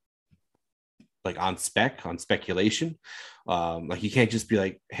work like on speculation. Like you can't just be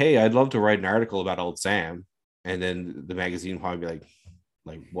like, hey, I'd love to write an article about Old Sam, and then the magazine will probably be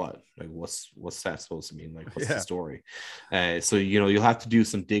like what, like what's that supposed to mean, like what's the story? So you know you'll have to do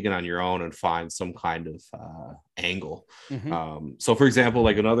some digging on your own and find some kind of angle. Mm-hmm. So for example,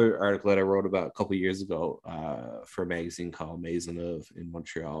 like another article that I wrote about a couple of years ago for a magazine called Maisonneuve in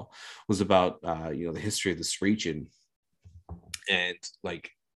Montreal was about you know the history of the Screechin. And like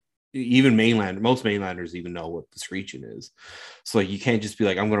even most mainlanders even know what the Screechin is. So like you can't just be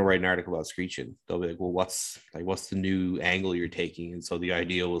like, I'm going to write an article about Screechin. They'll be like, well, what's the new angle you're taking? And so the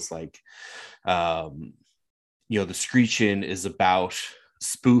idea was like, you know, the Screechin is about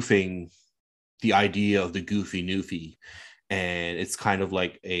spoofing the idea of the goofy newfie, and it's kind of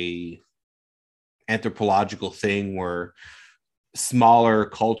like a anthropological thing where smaller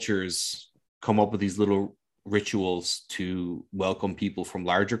cultures come up with these little rituals to welcome people from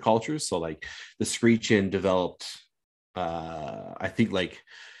larger cultures. So like the Screechin developed I think like,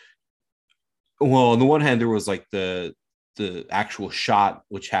 well, on the one hand there was like the actual shot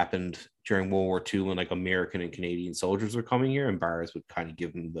which happened during World War II when like American and Canadian soldiers were coming here and bars would kind of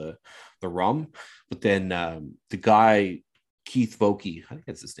give them the rum. But then the guy Keith Vokey, I think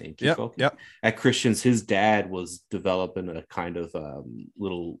that's his name, Keith Vokey, at Christians, his dad was developing a kind of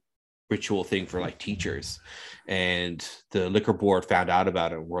little ritual thing for like teachers, and the liquor board found out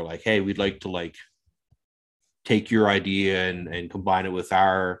about it and we're like, hey, we'd like to like take your idea and combine it with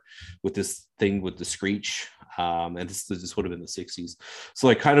this thing with the Screech. And this would have been the 60s. So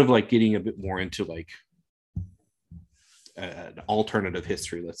like kind of like getting a bit more into like an alternative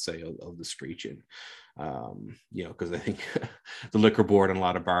history, let's say, of the Screechin. You know, because I think the liquor board and a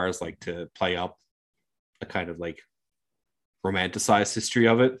lot of bars like to play up a kind of like romanticized history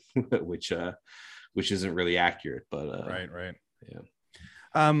of it, which isn't really accurate. But Right.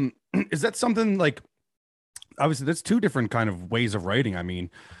 yeah. Is that something like, obviously that's two different kind of ways of writing. I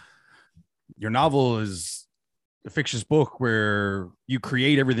mean, your novel is a fictitious book where you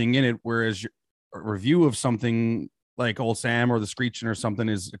create everything in it, whereas your review of something like Old Sam or the Screechin or something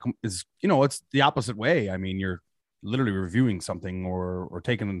is you know, it's the opposite way. I mean, you're literally reviewing something or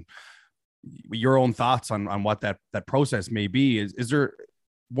taking your own thoughts on what that process may be. Is there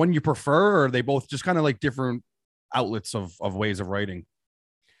one you prefer, or are they both just kind of like different outlets of ways of writing?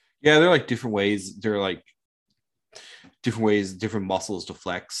 Yeah, they're like different ways. They're like, different ways, different muscles to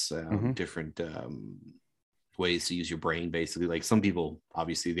flex, Mm-hmm. different ways to use your brain. Basically, like some people,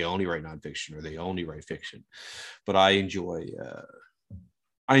 obviously, they only write nonfiction or they only write fiction, but I enjoy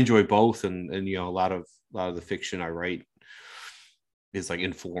both, and you know, a lot of the fiction I write is like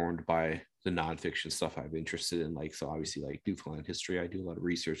informed by the nonfiction stuff I'm interested in. Like, so obviously, like Newfoundland history, I do a lot of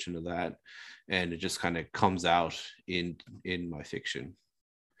research into that, and it just kind of comes out in my fiction.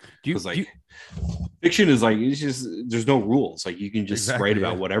 Because like fiction is like, it's just, there's no rules. Like you can just write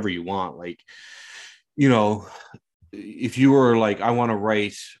about whatever you want. Like, you know, if you were like, I want to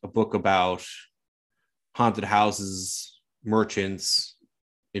write a book about haunted houses, merchants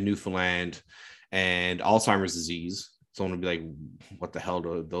in Newfoundland, and Alzheimer's disease, someone would be like, what the hell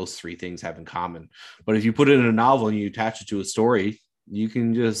do those three things have in common? But if you put it in a novel and you attach it to a story, you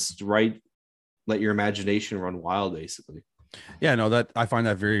can just let your imagination run wild, basically. Yeah, no, that I find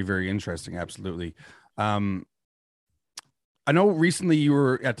that very, very interesting. Absolutely. I know recently you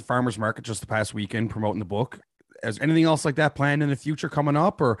were at the farmers market just the past weekend promoting the book. Is anything else like that planned in the future coming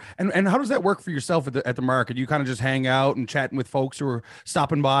up, or and how does that work for yourself at the market? You kind of just hang out and chatting with folks who are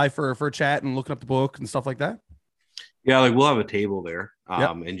stopping by for a chat and looking up the book and stuff like that? Yeah, like we'll have a table there.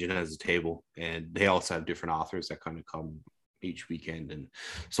 Yep. Engine has a table, and they also have different authors that kind of come each weekend. And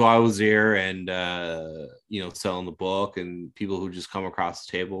so I was there, and you know, selling the book, and people who just come across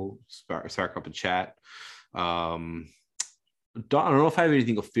the table start up a chat. I don't know if I have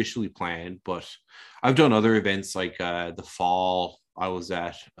anything officially planned, but I've done other events like the fall. I was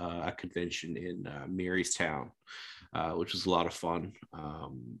at a convention in Marystown, which was a lot of fun.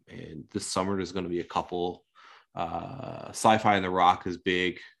 And this summer there's going to be a couple. Sci-Fi in the Rock is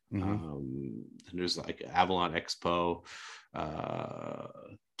big. And there's like Avalon Expo,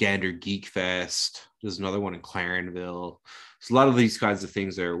 Gander Geek Fest. There's another one in Clarenville. So a lot of these kinds of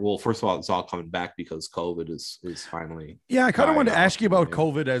things are, well, first of all, it's all coming back because COVID is finally. Yeah, I kind of wanted to ask you about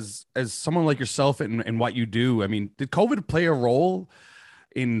COVID as someone like yourself and what you do. I mean, did COVID play a role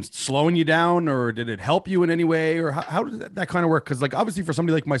in slowing you down, or did it help you in any way, or how did that kind of work? Because like obviously for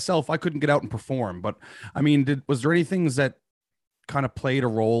somebody like myself, I couldn't get out and perform, but I mean, was there any things that kind of played a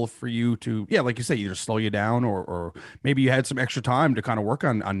role for you to, yeah, like you say, either slow you down or maybe you had some extra time to kind of work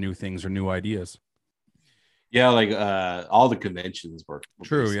on new things or new ideas? Yeah, like all the conventions were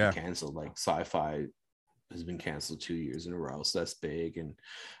True, yeah, canceled. Like Sci-Fi has been canceled 2 years in a row, so that's big. And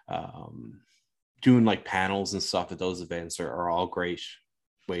doing like panels and stuff at those events are all great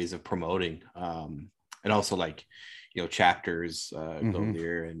ways of promoting. And also like, you know, chapters go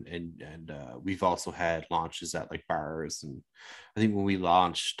there, and we've also had launches at like bars. And I think when we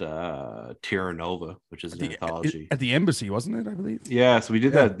launched Terra Nova, which is an anthology at the embassy, wasn't it? I believe. Yeah, so we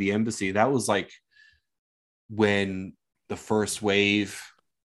did that at the embassy. That was like when the first wave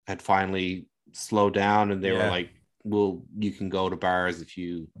had finally slowed down, and they were like, well, you can go to bars if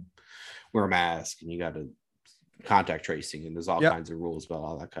you wear a mask, and you got to contact tracing, and there's all kinds of rules about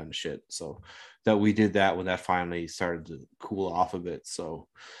all that kind of shit. So that we did that when that finally started to cool off a bit. So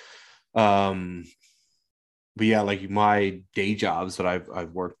but yeah, like my day jobs that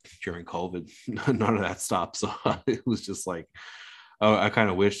I've worked during COVID, none of that stopped. So it was just like, I kind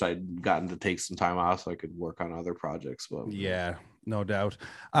of wished I'd gotten to take some time off so I could work on other projects. But yeah, no doubt.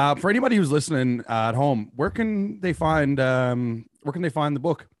 For anybody who's listening at home, where can they find the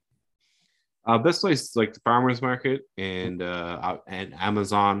book? Best place is like the farmers market and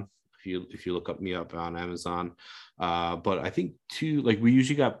Amazon. If you look me up on Amazon, but I think too, like we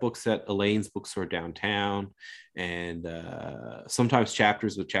usually got books at Elaine's bookstore downtown, and sometimes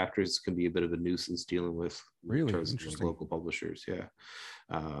chapters can be a bit of a nuisance dealing with really interesting local publishers. Yeah,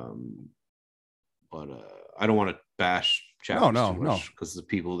 but I don't want to bash chapters too much because the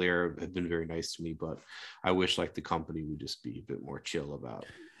people there have been very nice to me, but I wish like the company would just be a bit more chill about.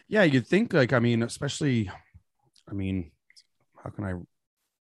 Yeah, you'd think like, I mean, especially, I mean, how can I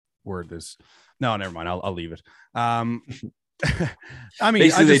word this? No, never mind. I'll leave it. I mean,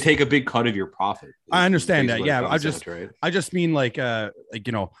 basically they take a big cut of your profit. I understand that. Yeah. I just mean like,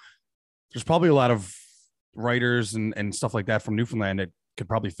 you know, there's probably a lot of writers and stuff like that from Newfoundland that could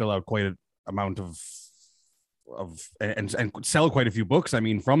probably fill out quite an amount of and sell quite a few books. I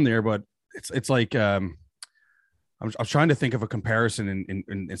mean, from there, but it's like, I was trying to think of a comparison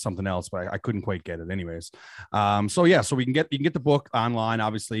in something else, but I couldn't quite get it anyways. So yeah, so you can get the book online,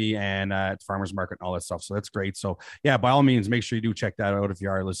 obviously, and at farmers market and all that stuff. So that's great. So yeah, by all means, make sure you do check that out if you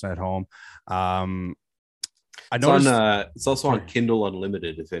are listening at home. I noticed it's also on Kindle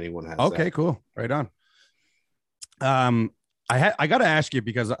Unlimited if anyone has. Okay, that. Cool. Right on. I got to ask you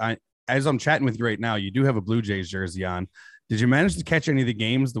because as I'm chatting with you right now, you do have a Blue Jays jersey on. Did you manage to catch any of the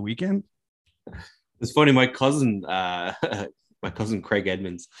games the weekend? It's funny. My cousin, my cousin Craig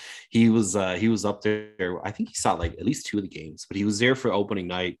Edmonds, he was up there. I think he saw like at least two of the games, but he was there for opening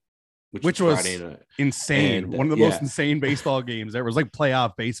night, which Which was Friday was night. insane. And One of the most yeah, insane baseball games ever. It was like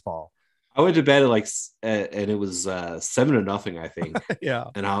playoff baseball. I went to bed at like, and it was 7-0, I think. Yeah.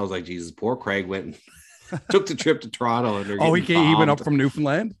 And I was like, Jesus, poor Craig went and took the trip to Toronto, and they're Oh, getting he went up bombed. from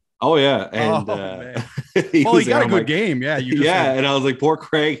Newfoundland. Oh yeah, and Oh man. he Well, he was got there. a I'm good like, game. Yeah, you just yeah, and I was like, poor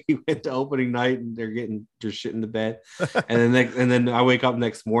Craig. He went to opening night, and they're getting just shit in the bed. And then I wake up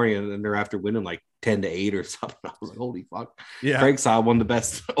next morning, and then they're after winning like 10-8 or something. I was like, holy fuck. yeah. Craig saw one of the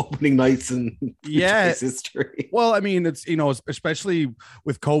best opening nights in franchise history. Well, I mean, it's especially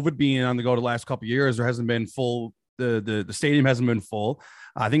with COVID being on the go the last couple of years, there hasn't been full. The stadium hasn't been full.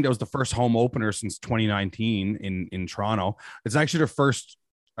 I think that was the first home opener since 2019 in Toronto. It's actually their first.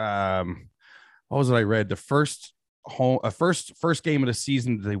 What was it I read? The first first game of the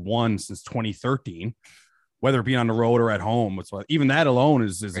season they won since 2013, whether it be on the road or at home. So even that alone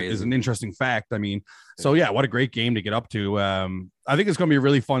is an interesting fact. I mean, so yeah, what a great game to get up to. I think it's going to be a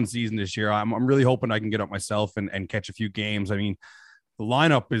really fun season this year. I'm really hoping I can get up myself and catch a few games. I mean, the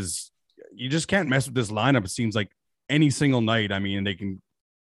lineup is, you just can't mess with this lineup. It seems like any single night. I mean, they can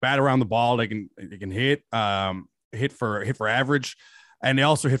bat around the ball. They can hit for average. And they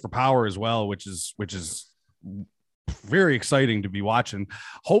also hit for power as well, which is very exciting to be watching.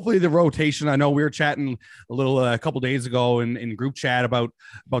 Hopefully the rotation, I know we were chatting a couple days ago in group chat about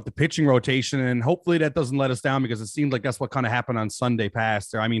the pitching rotation, and hopefully that doesn't let us down, because it seems like that's what kind of happened on Sunday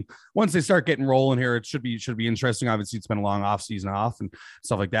past there. I mean, once they start getting rolling here, it should be interesting. Obviously it's been a long off season and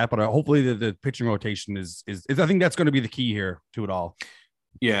stuff like that, but hopefully the pitching rotation is I think that's going to be the key here to it all.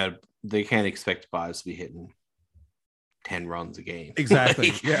 Yeah, they can't expect Buys to be hitting 10 runs a game.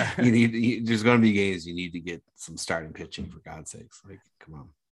 Exactly. Like, yeah. There's going to be games you need to get some starting pitching, for God's sakes. Like, come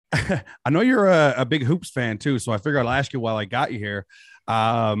on. I know you're a big hoops fan too, so I figure I'll ask you while I got you here.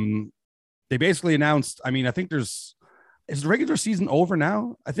 They basically announced, I mean, I think is the regular season over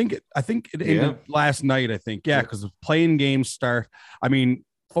now? I think it ended last night, I think. Yeah, because the playing games start. I mean,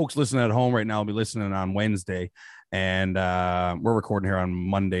 folks listening at home right now will be listening on Wednesday. And we're recording here on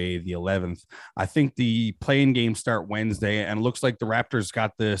Monday, the 11th. I think the playing games start Wednesday, and it looks like the Raptors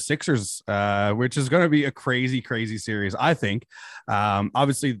got the Sixers, which is going to be a crazy, crazy series, I think.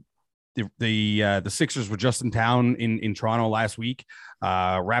 Obviously, the Sixers were just in town in Toronto last week.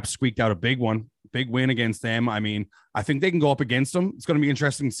 Raps squeaked out a big win against them. I mean, I think they can go up against them. It's going to be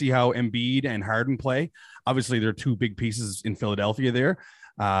interesting to see how Embiid and Harden play. Obviously, they're two big pieces in Philadelphia there.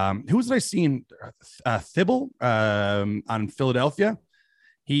 Who was I seeing? Thibault on Philadelphia.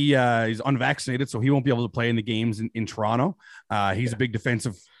 He's unvaccinated, so he won't be able to play in the games in Toronto. He's a big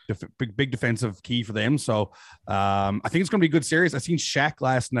defensive key for them. So I think it's going to be a good series. I seen Shaq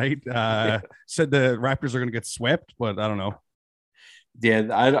last night said the Raptors are going to get swept, but I don't know. Yeah,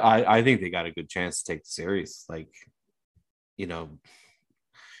 I think they got a good chance to take the series. Like,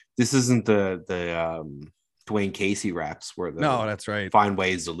 this isn't the Dwayne Casey Raps where no, that's right, find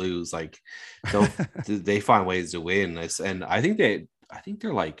ways to lose. Like they find ways to win. And I think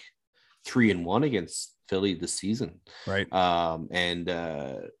they're like 3-1 against Philly this season, right?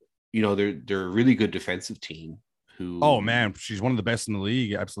 They're a really good defensive team. Oh man, she's one of the best in the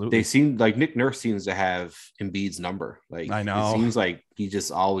league. Absolutely. They seem like Nick Nurse seems to have Embiid's number. Like, I know, it seems like he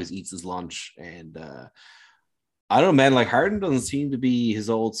just always eats his lunch. And I don't know, man. Like, Harden doesn't seem to be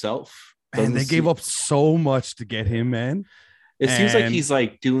his old self. And they gave up so much to get him, man. It seems like he's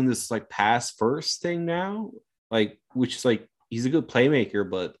like doing this like pass first thing now, like, which is like, he's a good playmaker,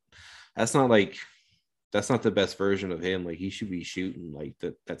 but that's not the best version of him. Like, he should be shooting like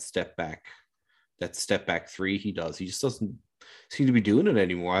that step back three he does. He just doesn't seem to be doing it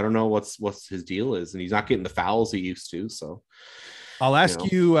anymore. I don't know what's his deal is, and he's not getting the fouls he used to. So I'll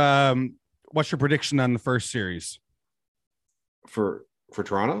ask you, what's your prediction on the first series for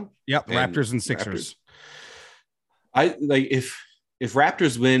Toronto? Yep, Raptors and Sixers. I like if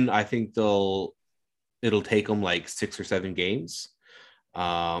Raptors win, I think it'll take them like 6 or 7 games.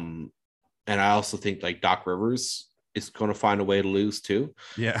 And I also think like Doc Rivers is going to find a way to lose too.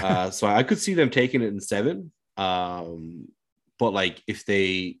 Yeah. So I could see them taking it in 7. But like if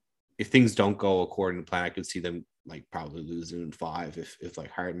things don't go according to plan, I could see them like probably losing in 5 if like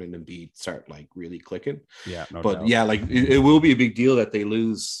Harden and Embiid start like really clicking. Yeah. No but doubt. yeah, like it will be a big deal that they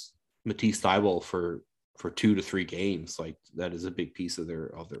lose Matisse Thybulle for 2 to 3 games. Like, that is a big piece of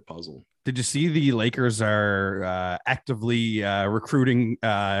their puzzle. Did you see the Lakers are actively recruiting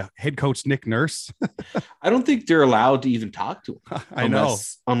head coach Nick Nurse? I don't think they're allowed to even talk to him.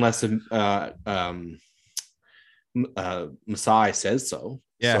 Unless Masai says so.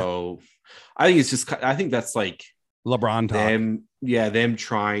 Yeah. So I think it's just, I think that's like LeBron talk. them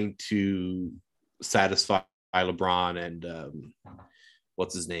trying to satisfy LeBron and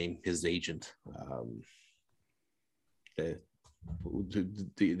what's his name, his agent, the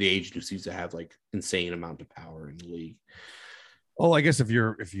agent who seems to have like insane amount of power in the league. Well, I guess if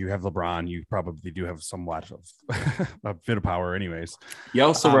you have LeBron, you probably do have somewhat of a bit of power, anyways. He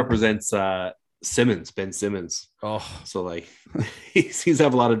also represents Ben Simmons. Oh, so like he seems to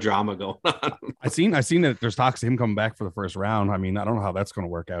have a lot of drama going on. I seen that there's talks of him coming back for the first round. I mean, I don't know how that's going to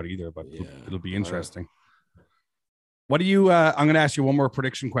work out either, but it'll be interesting. What do you? I'm going to ask you one more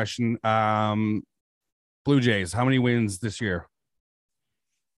prediction question. Blue Jays, how many wins this year?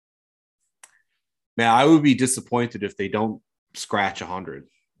 Man, I would be disappointed if they don't scratch 100.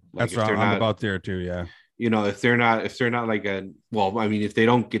 That's right. I'm about there too. Yeah. If they're not like if they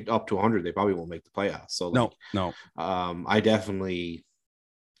don't get up to 100, they probably won't make the playoffs. So no. I definitely,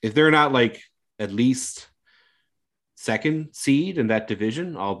 if they're not like at least second seed in that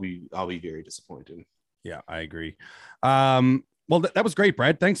division, I'll be very disappointed. Yeah, I agree. Well, that was great,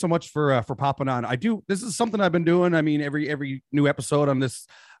 Brad. Thanks so much for popping on. This is something I've been doing. I mean, every new episode on this,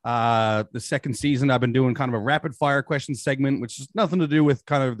 the second season, I've been doing kind of a rapid fire question segment, which is nothing to do with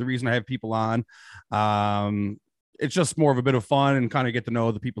kind of the reason I have people on. It's just more of a bit of fun and kind of get to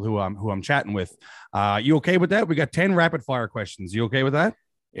know the people who I'm chatting with. You okay with that? We got 10 rapid fire questions. You okay with that?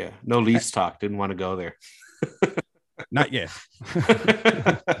 Yeah. No Leafs talk. Didn't want to go there. Not yet.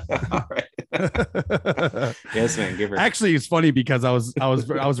 All right. Yes, man. Give her. Actually, it's funny because I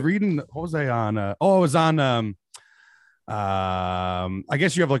was reading. What was I on? I was on. I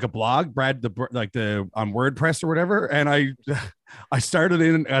guess you have like a blog, Brad, on WordPress or whatever. And I started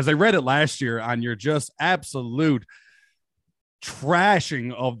in as I read it last year on your just absolute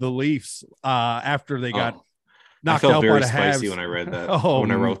trashing of the Leafs after they got knocked out by the Habs. I felt very spicy when I read that.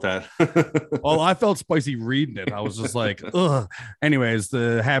 When I wrote that. Well, I felt spicy reading it. I was just like, ugh. Anyways,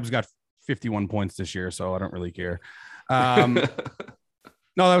 the Habs got 51 points this year, so I don't really care.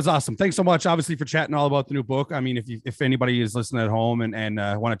 No, that was awesome. Thanks so much, obviously, for chatting all about the new book. I mean, if anybody is listening at home and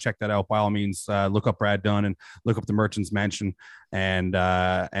want to check that out, by all means, look up Brad Dunne and look up the Merchants Mansion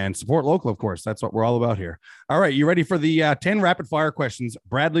and support local, of course. That's what we're all about here. All right, you ready for the 10 rapid fire questions?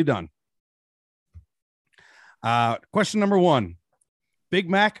 Bradley Dunne. Question number 1: Big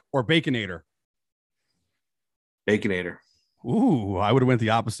Mac or Baconator? Baconator. Ooh, I would have went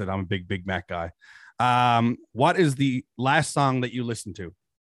the opposite. I'm a Big Mac guy. What is the last song that you listened to?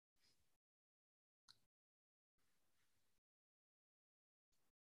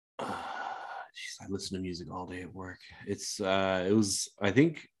 I listen to music all day at work. It was, I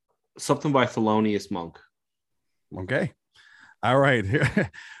think, something by Thelonious Monk. Okay. All right.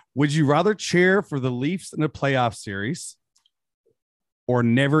 Would you rather cheer for the Leafs in a playoff series or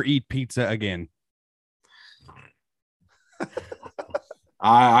never eat pizza again?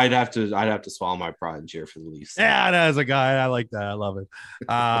 I'd have to swallow my pride and cheer for the Leafs. Yeah, as a guy, I like that. I love it.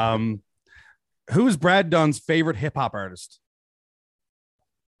 Who's Brad Dunne's favorite hip hop artist?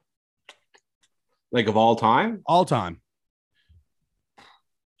 Like of all time? All time.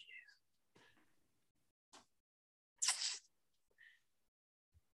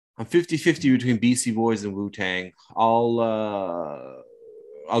 I'm 50-50 between BC Boys and Wu-Tang. I'll go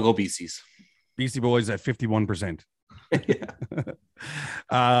BCs. BC Boys at 51%. Yeah.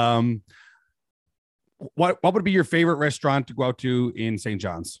 What would be your favorite restaurant to go out to in St.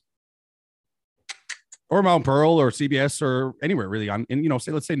 John's? Or Mount Pearl or CBS or anywhere really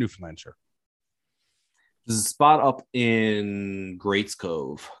let's say Newfoundland, sure. There's a spot up in Greats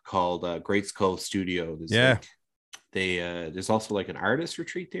Cove called Greats Cove Studio. There's also like an artist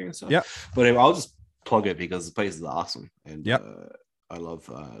retreat there and stuff. Yeah. But I'll just plug it because the place is awesome. And yep. I love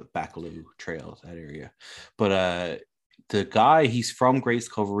Baccaloo Trail, that area. But the guy, he's from Greats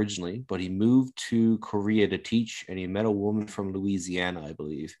Cove originally, but he moved to Korea to teach, and he met a woman from Louisiana, I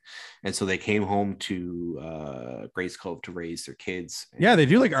believe. And so they came home to Greats Cove to raise their kids. Yeah, they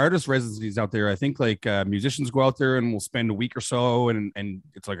do like artist residencies out there. I think like musicians go out there and will spend a week or so, and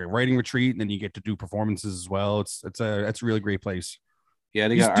it's like a writing retreat, and then you get to do performances as well. It's a really great place. Yeah,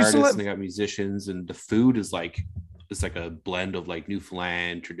 they got artists and they got musicians, and the food is like it's like a blend of like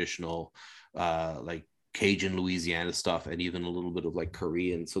Newfoundland traditional, like Cajun Louisiana stuff, and even a little bit of like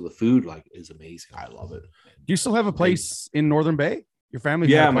Korean. So the food like is amazing. I love it. Do you still have a place in Northern Bay? Your family?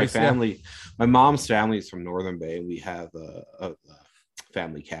 Yeah, my family. My mom's family is from Northern Bay, and we have a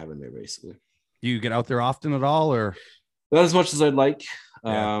family cabin there basically. Do you get out there often at all, or not as much as I'd like?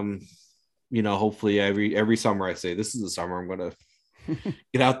 Yeah. Hopefully every summer I say this is the summer I'm gonna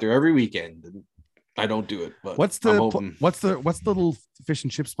get out there every weekend, and I don't do it. But what's the little fish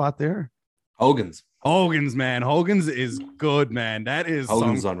and chip spot there? Hogan's, man. Hogan's is good, man. That is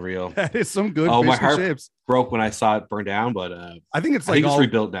Hogan's unreal. That is some good my fish and heart chips. broke when I saw it burn down, but I think it's it's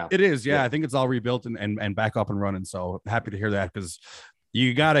rebuilt now. It is, yeah. I think it's all rebuilt and back up and running. So happy to hear that, because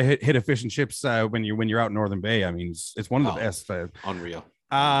you gotta hit a fish and chips when you're out in Northern Bay. I mean, it's one of the best. Unreal.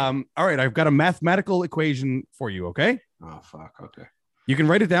 All right, I've got a mathematical equation for you. Okay. Oh fuck. Okay. You can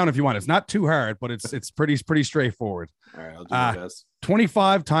write it down if you want. It's not too hard, but it's pretty straightforward. All right, I'll do my best.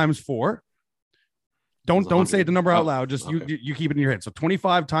 25 times 4. Don't say the number out loud. Just okay. you keep it in your head. So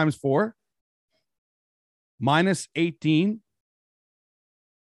 25 times 4 minus 18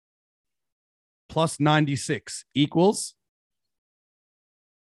 plus 96 equals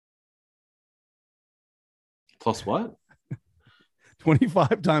plus what?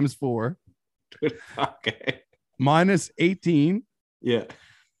 25 times 4 okay. minus 18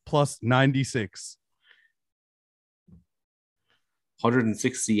 plus 96.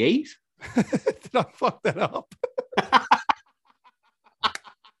 168? Did I fuck that up?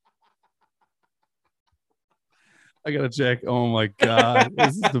 I gotta check. Oh my god,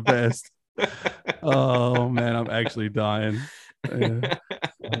 this is the best. Oh man, I'm actually dying.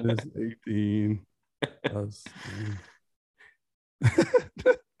 Minus 18 plus.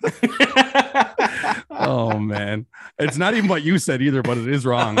 Oh man, it's not even what you said either, but it is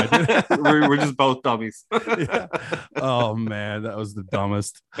wrong. We're just both dummies. Yeah. Oh man, that was the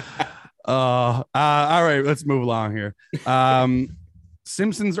dumbest. All right, let's move along here.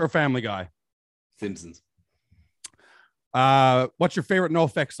 Simpsons or Family Guy? Simpsons. What's your favorite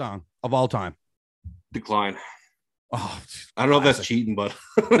NoFX song of all time? Decline. Oh, I don't know if that's cheating, but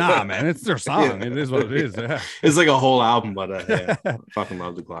nah, man, it's their song. Yeah. It is what it is. Yeah. It's like a whole album, but yeah, I fucking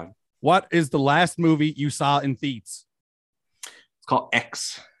love Decline. What is the last movie you saw in theaters? It's called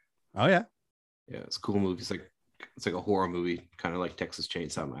X. Oh yeah, yeah, it's a cool movie. It's like a horror movie, kind of like Texas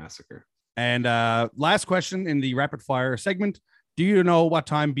Chainsaw Massacre. And last question in the rapid fire segment: do you know what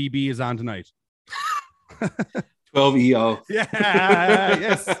time BB is on tonight? 12 EO. Yeah,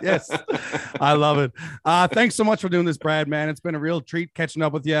 yes. I love it. Thanks so much for doing this, Brad, man. It's been a real treat catching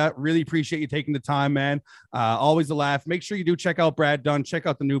up with you. Really appreciate you taking the time, man. Always a laugh. Make sure you do check out Brad Dunne. Check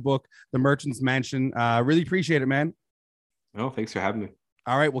out the new book, The Merchant's Mansion. Really appreciate it, man. Oh, thanks for having me.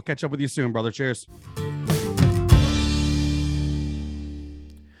 All right, we'll catch up with you soon, brother. Cheers.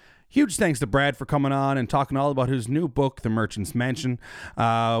 Huge thanks to Brad for coming on and talking all about his new book, The Merchant's Mansion.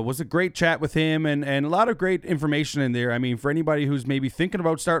 Was a great chat with him and a lot of great information in there. I mean, for anybody who's maybe thinking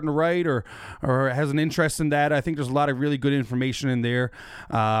about starting to write or has an interest in that, I think there's a lot of really good information in there.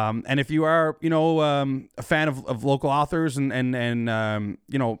 And if you are, a fan of local authors and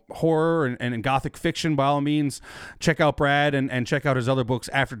horror and gothic fiction, by all means, check out Brad and check out his other books,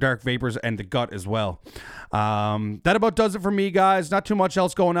 After Dark Vapors and The Gut as well. That about does it for me, guys. Not too much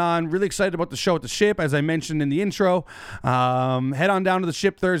else going on. Really excited about the show at the Ship, as I mentioned in the intro. Head on down to the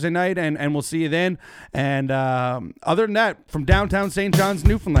Ship Thursday night, and we'll see you then. And other than that, from downtown St. John's,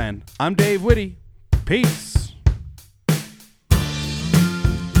 Newfoundland, I'm Dave Whitty. Peace.